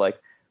season. So like,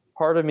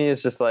 part of me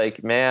is just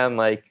like, man,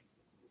 like,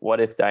 what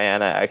if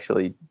Diana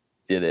actually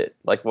did it?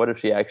 Like, what if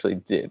she actually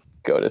did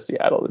go to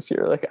Seattle this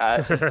year? Like,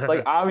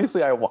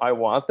 obviously, I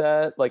want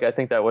that. Like, I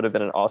think that would have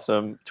been an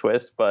awesome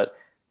twist, but.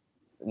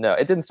 No,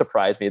 it didn't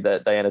surprise me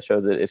that Diana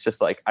chose it. It's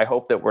just like, I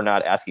hope that we're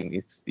not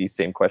asking these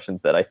same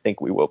questions that I think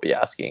we will be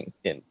asking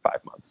in 5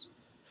 months.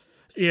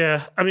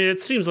 Yeah. I mean,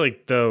 it seems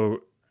like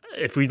though,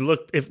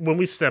 when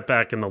we step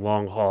back in the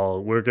long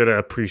haul, we're going to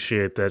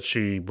appreciate that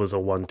she was a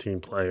one-team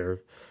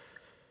player.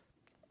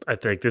 I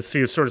think this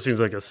sort of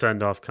seems like a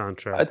send-off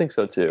contract. I think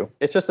so too.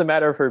 It's just a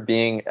matter of her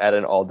being at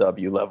an all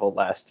W level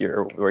last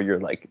year where you're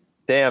like,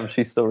 damn,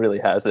 she still really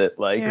has it.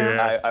 Like,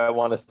 I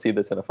want to see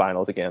this in the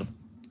finals again.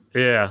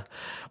 Yeah.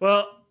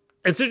 Well,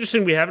 it's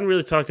interesting. We haven't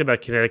really talked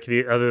about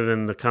Connecticut other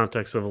than the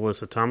context of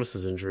Alyssa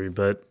Thomas's injury,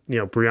 but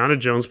Brianna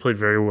Jones played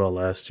very well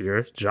last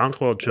year.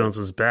 Jonquel Jones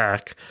is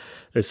back.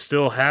 They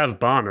still have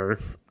Bonner.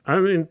 I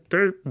mean,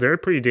 they're a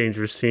pretty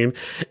dangerous team,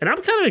 and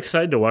I'm kind of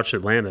excited to watch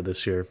Atlanta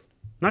this year.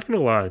 Not going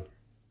to lie.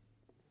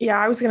 Yeah,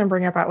 I was going to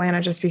bring up Atlanta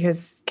just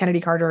because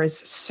Kennedy Carter is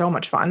so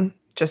much fun.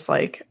 Just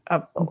like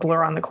a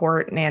blur on the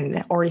court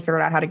and already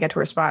figured out how to get to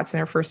her spots in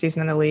her first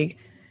season in the league.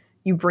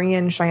 You bring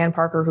in Cheyenne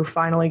Parker, who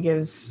finally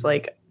gives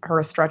like her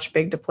a stretch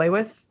big to play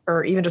with,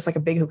 or even just like a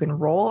big who can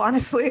roll,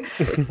 honestly,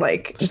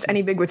 like just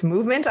any big with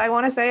movement, I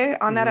want to say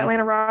on that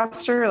Atlanta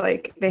roster.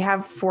 Like they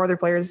have 4 other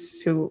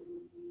players who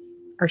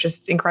are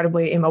just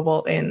incredibly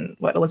immobile in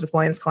what Elizabeth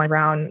Williams, Colleen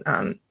Brown.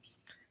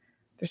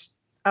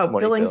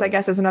 Billings, I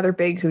guess, is another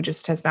big who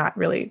just has not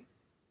really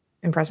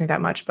impressed me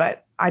that much,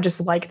 but I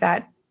just like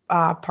that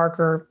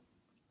Parker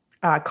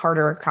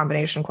Carter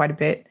combination quite a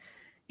bit.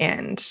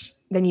 And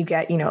then you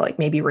get, like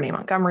maybe Renee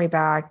Montgomery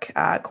back,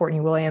 Courtney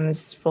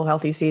Williams, full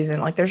healthy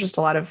season. Like there's just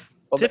a lot of.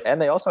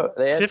 And they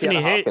had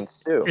Tiffany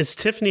Hawkins too. Is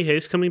Tiffany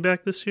Hayes coming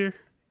back this year?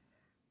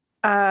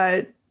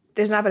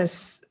 There's not been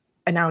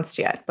announced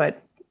yet,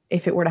 but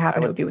if it were to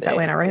happen, it would be with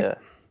Atlanta, right?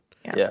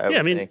 Yeah.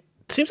 I mean, it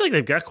seems like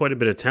they've got quite a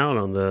bit of talent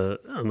on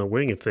the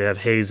wing if they have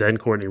Hayes and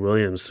Courtney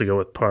Williams to go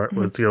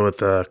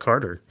with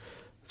Carter.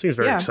 It seems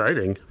very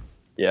exciting.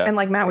 Yeah. And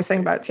like Matt was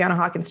saying about Tiana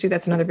Hawkins too,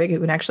 that's another big who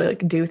can actually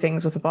like do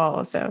things with the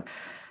ball. So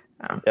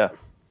yeah,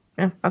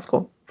 that's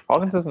cool.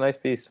 Hawkins is a nice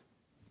piece.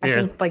 I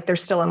think like they're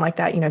still in like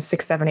that,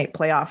 6, 7, 8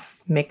 playoff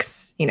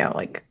mix,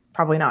 like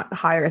probably not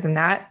higher than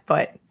that,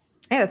 but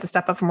hey, that's a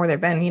step up from where they've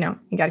been. You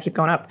got to keep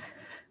going up.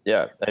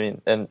 Yeah.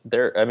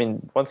 I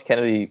mean, once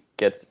Kennedy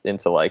gets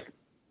into like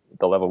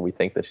the level we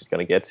think that she's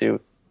going to get to,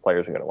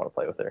 players are going to want to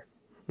play with her.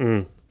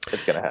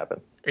 It's going to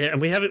happen.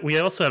 And we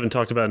also haven't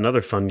talked about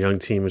another fun young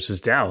team, which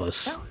is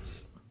Dallas.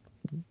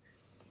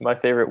 My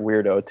favorite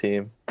weirdo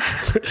team.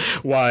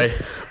 Why?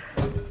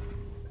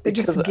 They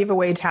just give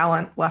away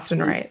talent left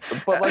and right.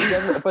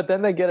 But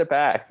then they get it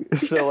back.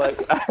 So like,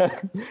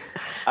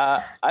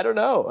 I don't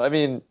know. I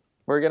mean,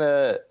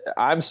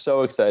 I'm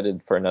so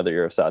excited for another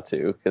year of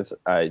Satu because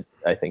I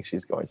think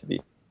she's going to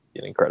be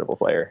an incredible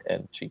player,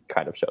 and she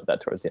kind of showed that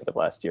towards the end of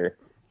last year.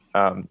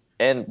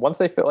 And once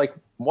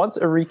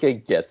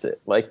Arike gets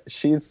it, like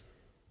she's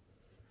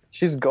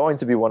going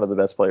to be one of the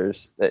best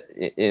players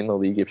in the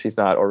league if she's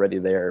not already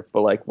there.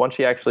 But like once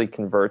she actually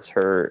converts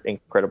her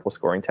incredible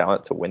scoring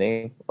talent to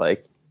winning,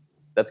 like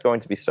that's going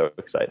to be so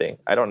exciting.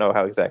 I don't know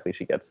how exactly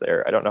she gets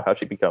there. I don't know how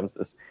she becomes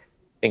this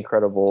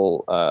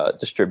incredible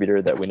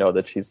distributor that we know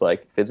that she's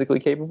like physically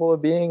capable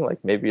of being.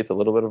 Like maybe it's a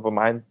little bit of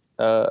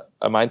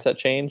a mindset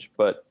change,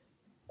 but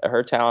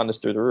her talent is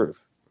through the roof.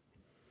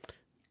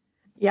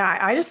 Yeah,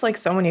 I just like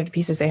so many of the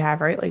pieces they have,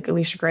 right? Like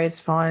Alicia Gray is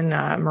fun.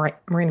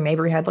 Marina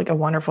Mabry had like a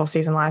wonderful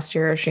season last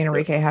year. She and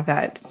Arike have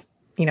that,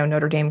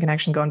 Notre Dame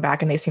connection going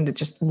back, and they seem to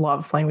just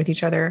love playing with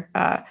each other.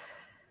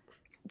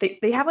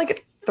 They have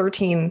like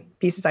 13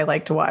 pieces I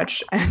like to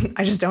watch, and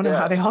I just don't know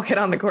how they all get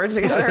on the court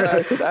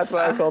together. That's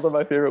why I called them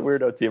my favorite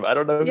weirdo team. I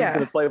don't know who's going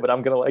to play, but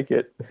I'm going to like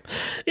it.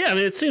 Yeah, I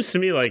mean, it seems to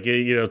me like,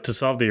 to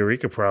solve the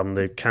Arike problem,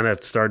 they kind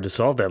of started to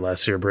solve that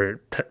last year by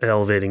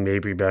elevating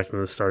Mabry back into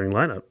the starting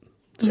lineup.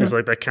 Seems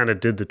like that kind of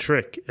did the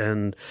trick.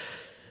 And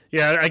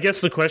yeah, I guess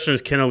the question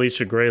is, can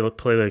Alicia Gray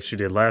play like she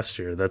did last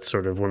year? That's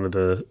sort of one of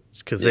the,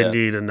 because they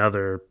need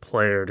another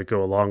player to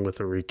go along with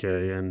Arike.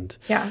 And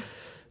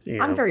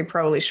I'm very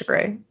pro Alicia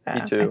Gray.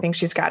 Me too. I think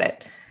she's got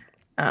it.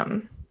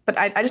 But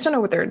I just don't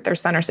know what their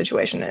center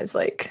situation is.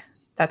 Like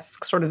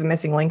that's sort of the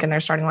missing link in their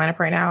starting lineup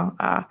right now.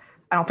 I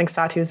don't think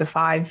Satu is a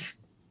 5,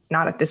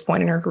 not at this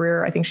point in her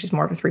career. I think she's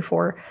more of a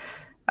 3-4.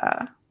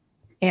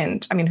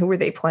 And I mean, who were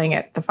they playing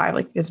at the 5?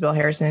 Like Isabel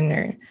Harrison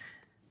or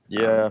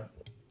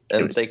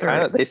and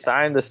they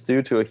signed the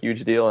Stu to a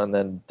huge deal and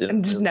then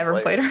didn't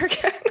never played her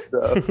again.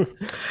 So,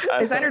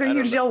 they signed her to a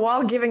huge deal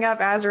while giving up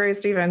Azurá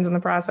Stevens in the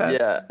process.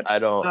 Yeah, I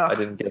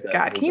didn't get that.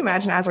 God, can you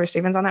imagine Azurá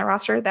Stevens on that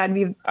roster? That'd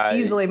be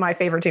easily my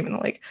favorite team in the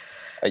league.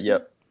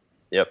 Yep.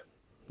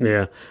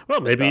 Yeah. Well,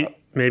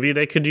 maybe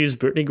they could use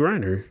Brittany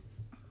Griner.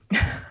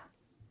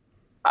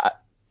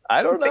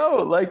 I don't know.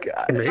 Like,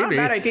 it's not a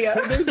bad idea.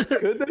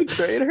 Could they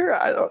trade her?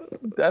 I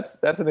don't. That's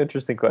an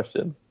interesting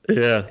question.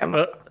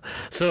 Yeah.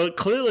 So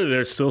clearly,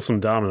 there's still some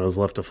dominoes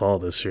left to fall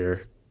this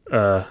year.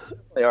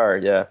 They are.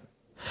 Yeah.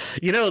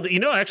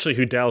 Actually,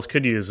 who Dallas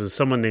could use is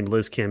someone named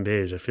Liz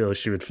Cambage. I feel like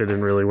she would fit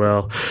in really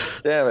well.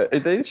 Damn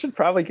it! They should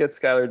probably get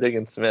Skylar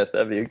Diggins-Smith.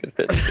 That'd be a good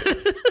fit.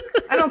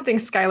 I don't think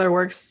Skylar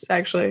works,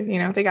 actually.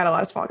 They got a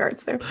lot of small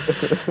guards there.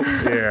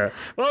 Yeah.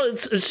 Well,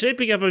 it's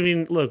shaping up. I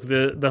mean, look,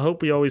 the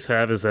hope we always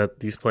have is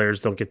that these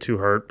players don't get too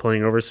hurt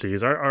playing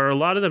overseas. Are a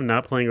lot of them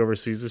not playing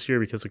overseas this year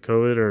because of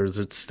COVID, or is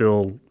it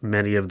still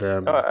many of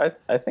them?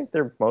 I think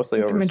they're mostly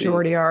overseas. The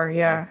majority are,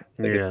 yeah.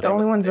 Yeah. The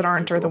only ones that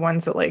aren't are the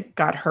ones that like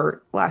got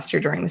hurt last year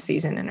during the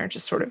season and are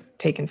just sort of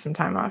taking some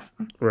time off.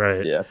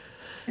 Right. Yeah.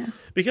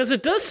 Because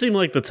it does seem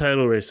like the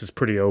title race is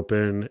pretty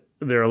open.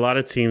 There are a lot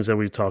of teams that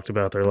we've talked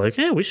about. They're like,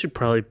 we should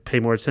probably pay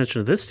more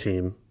attention to this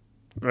team,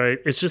 right?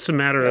 It's just a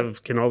matter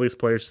of, can all these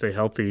players stay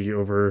healthy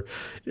over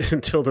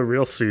until the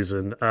real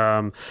season?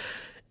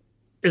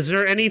 Is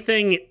there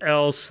anything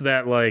else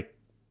that, like,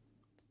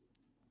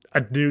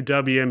 a new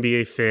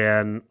WNBA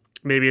fan,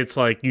 maybe it's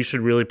like, you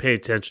should really pay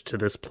attention to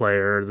this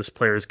player. This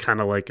player is kind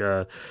of like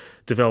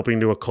developing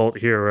to a cult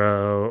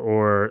hero,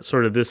 or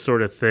sort of this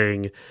sort of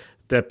thing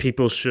that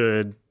people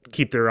should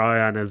keep their eye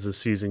on as the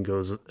season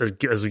goes,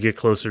 as we get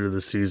closer to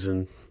the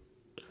season?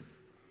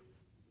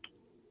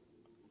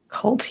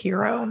 Cult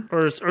hero,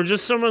 or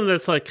just someone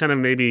that's like kind of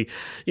maybe,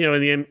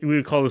 we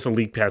would call this a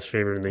league pass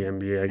favorite in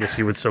the NBA. I guess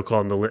you would still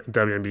call them the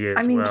WNBA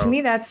as well. To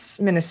me,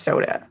 that's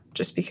Minnesota,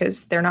 just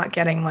because they're not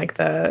getting like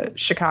the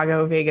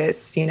Chicago,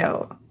 Vegas,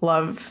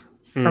 love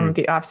from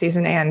the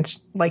offseason. And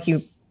like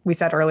we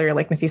said earlier,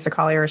 like Nafisa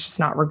Collier is just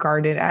not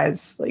regarded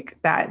as like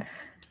that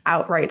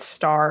outright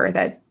star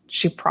that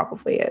she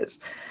probably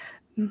is.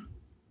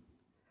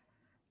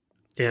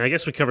 Yeah, I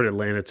guess we covered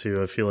Atlanta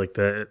too. I feel like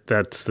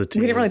that's the team.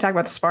 We didn't really talk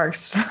about the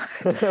Sparks.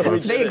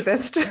 They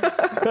exist.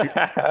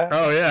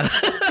 Oh yeah,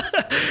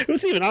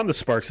 who's even on the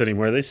Sparks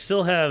anymore? They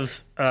still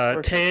have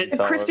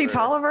Kristi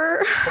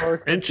Tolliver.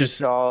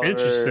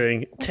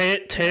 Interesting.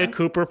 Taya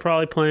Cooper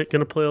probably going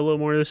to play a little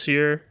more this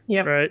year.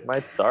 Yep, right.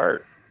 Might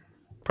start.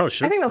 Probably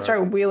should. I think they'll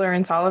start with Wheeler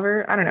and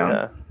Tolliver. I don't know.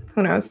 Yeah.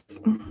 Who knows?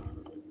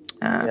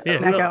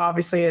 Nneka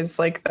obviously is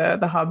like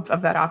the hub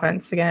of that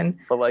offense again.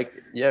 But like,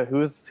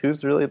 who's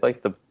really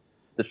like the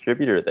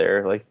distributor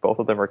there? Like both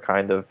of them are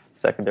kind of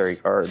secondary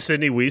guards.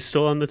 Sydney Weiss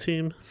still on the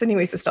team? Sydney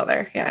Weiss is still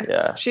there.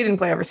 Yeah. She didn't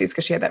play overseas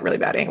because she had that really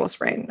bad ankle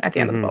sprain at the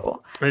end of the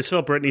bubble. They still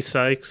have Brittany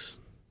Sykes.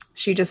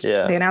 She just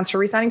they announced her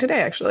resigning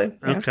today. Actually.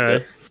 Okay.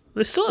 Yeah.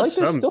 They still have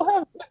some.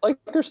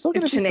 They're still.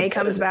 If Chanae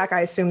comes back,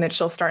 I assume that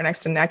she'll start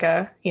next to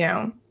Nneka.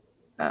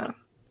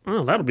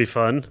 That'll be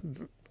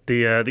fun.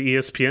 The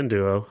ESPN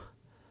duo.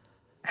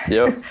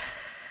 Yep.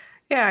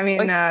 Yeah, I mean,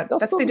 Like,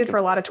 that's what they did for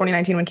a lot of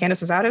 2019 when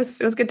Candace was out. It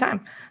was a good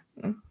time.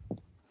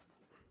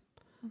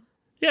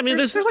 Yeah, I mean,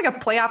 There's like a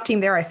playoff team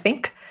there, I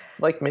think.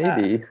 Like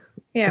maybe.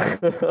 Yeah.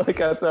 Like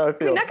that's how I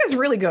feel. NECA's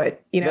really good,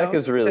 you know?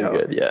 NECA's really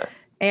good, yeah.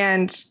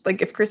 And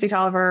like if Christy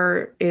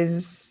Tolliver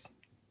is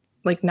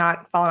like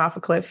not falling off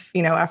a cliff,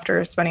 you know,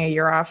 after spending a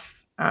year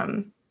off,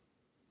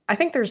 I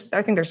think there's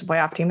a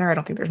playoff team there. I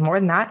don't think there's more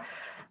than that.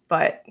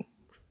 But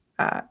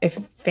if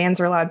fans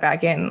are allowed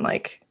back in,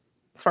 like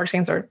Sparks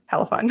games are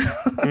hella fun.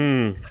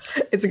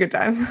 It's a good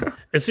time.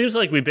 It seems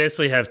like we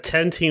basically have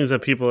 10 teams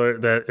that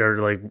that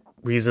are like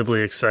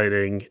reasonably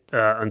exciting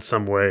in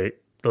some way.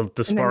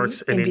 The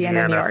Sparks and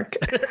Indiana. New York.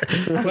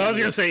 Well, I was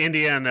going to say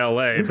Indiana and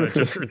LA, but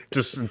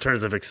just in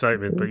terms of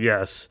excitement. But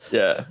yes.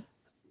 Yeah.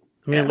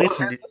 I mean, at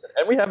least. And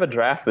we have a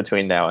draft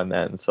between now and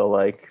then. So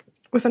like.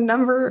 With a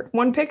number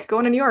 1 pick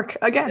going to New York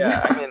again.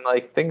 Yeah, I mean,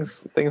 like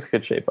things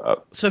could shape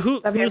up. So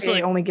who's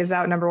like, only gives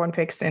out number 1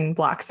 picks in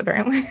blocks,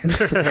 apparently.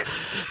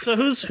 So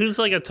who's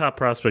like a top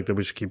prospect that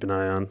we should keep an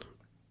eye on?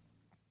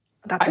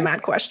 That's a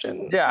mad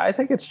question. Yeah, I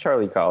think it's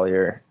Charlie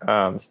Collier,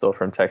 still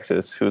from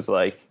Texas, who's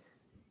like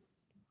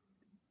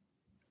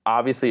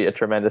obviously a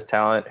tremendous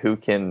talent who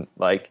can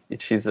like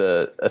she's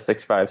a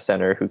 6'5"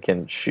 center who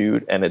can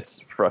shoot, and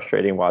it's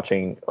frustrating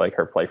watching like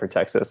her play for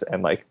Texas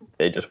and like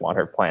they just want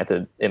her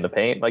planted in the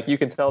paint. Like you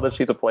can tell that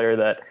she's a player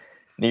that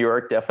New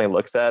York definitely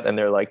looks at and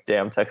they're like,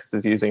 damn, Texas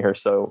is using her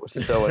so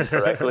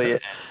incorrectly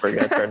and we're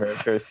gonna turn her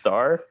into a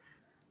star.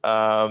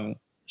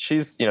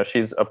 She's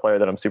a player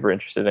that I'm super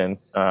interested in.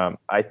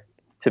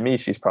 To me,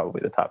 she's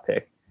probably the top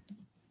pick.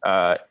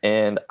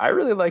 And I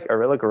really like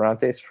Arella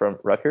Garantes from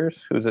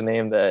Rutgers, who's a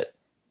name that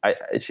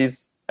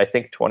she's, I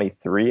think,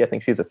 23. I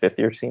think she's a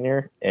 5th-year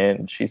senior,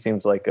 and she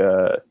seems like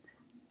a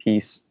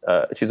piece.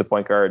 She's a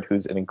point guard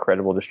who's an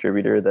incredible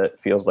distributor that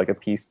feels like a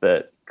piece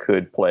that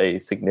could play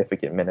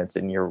significant minutes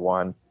in year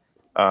one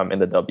in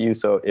the W.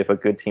 So if a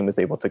good team is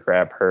able to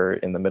grab her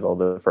in the middle of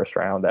the first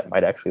round, that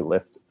might actually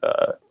lift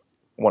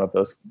one of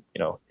those,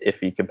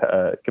 iffy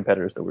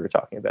competitors that we were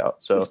talking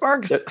about. So the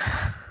Sparks.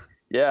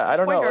 Yeah, I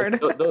don't know.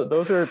 Like,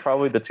 those are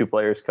probably the 2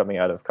 players coming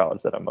out of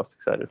college that I'm most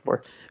excited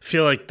for. I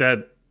feel like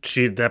that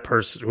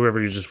person,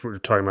 whoever you just were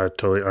talking about,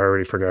 totally, I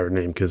already forgot her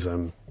name because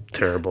I'm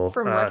terrible.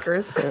 From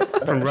Rutgers.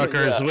 From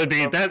Rutgers would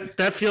be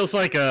that feels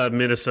like a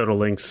Minnesota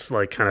Lynx,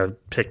 like kind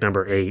of pick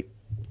number 8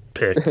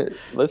 pick.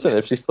 Listen,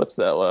 if she slips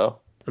that low.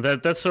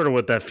 That's sort of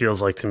what that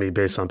feels like to me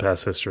based on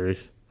past history.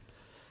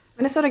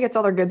 Minnesota gets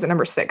all their goods at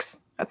number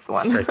 6. That's the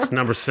one.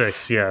 Number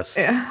 6, yes.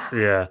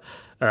 Yeah.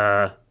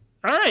 All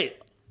right.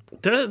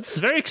 That's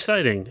very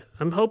exciting.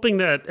 I'm hoping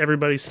that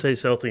everybody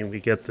stays healthy and we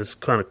get this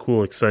kind of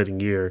cool,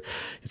 exciting year.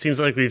 It seems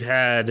like we've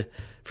had,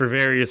 for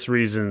various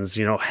reasons,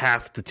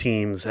 half the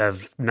teams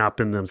have not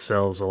been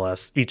themselves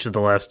each of the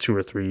last 2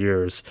 or 3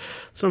 years.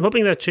 So I'm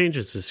hoping that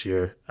changes this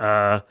year.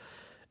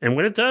 And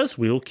when it does,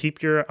 we will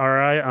keep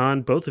our eye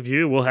on both of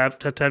you. We'll have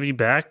to have you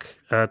back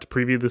to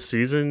preview the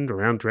season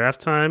around draft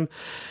time.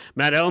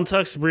 Matt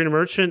Ellentux, Sabrina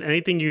Merchant,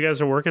 anything you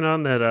guys are working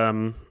on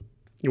that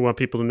you want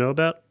people to know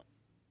about?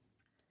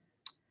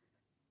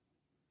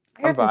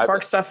 I got some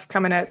Spark stuff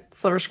coming at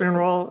Silver Screen and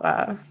Roll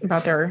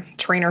about their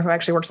trainer who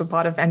actually works with a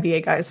lot of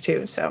NBA guys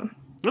too. So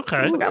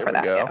okay, look out for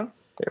that. Yeah.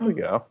 There we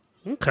go.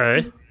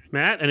 Okay,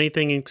 Matt,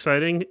 anything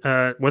exciting?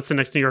 What's the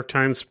next New York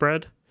Times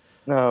spread?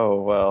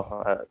 Oh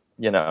well,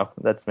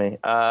 that's me.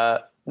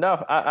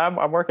 No,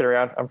 I'm working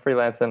around. I'm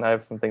freelancing. I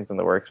have some things in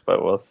the works,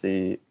 but we'll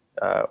see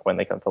when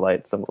they come to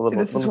light. Some little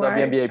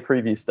WNBA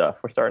preview stuff.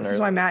 We're starting. This is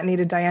why Matt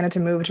needed Diana to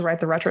move to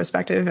write the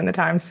retrospective in the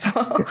Times. So.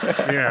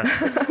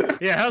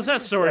 Yeah. How's that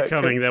story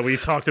coming that we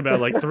talked about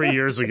like 3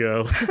 years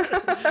ago?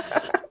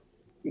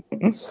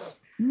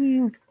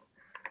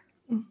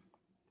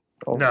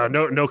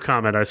 No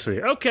comment. I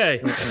see.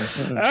 Okay.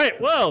 All right.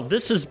 Well,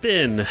 this has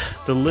been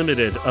the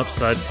Limited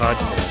Upside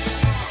Podcast.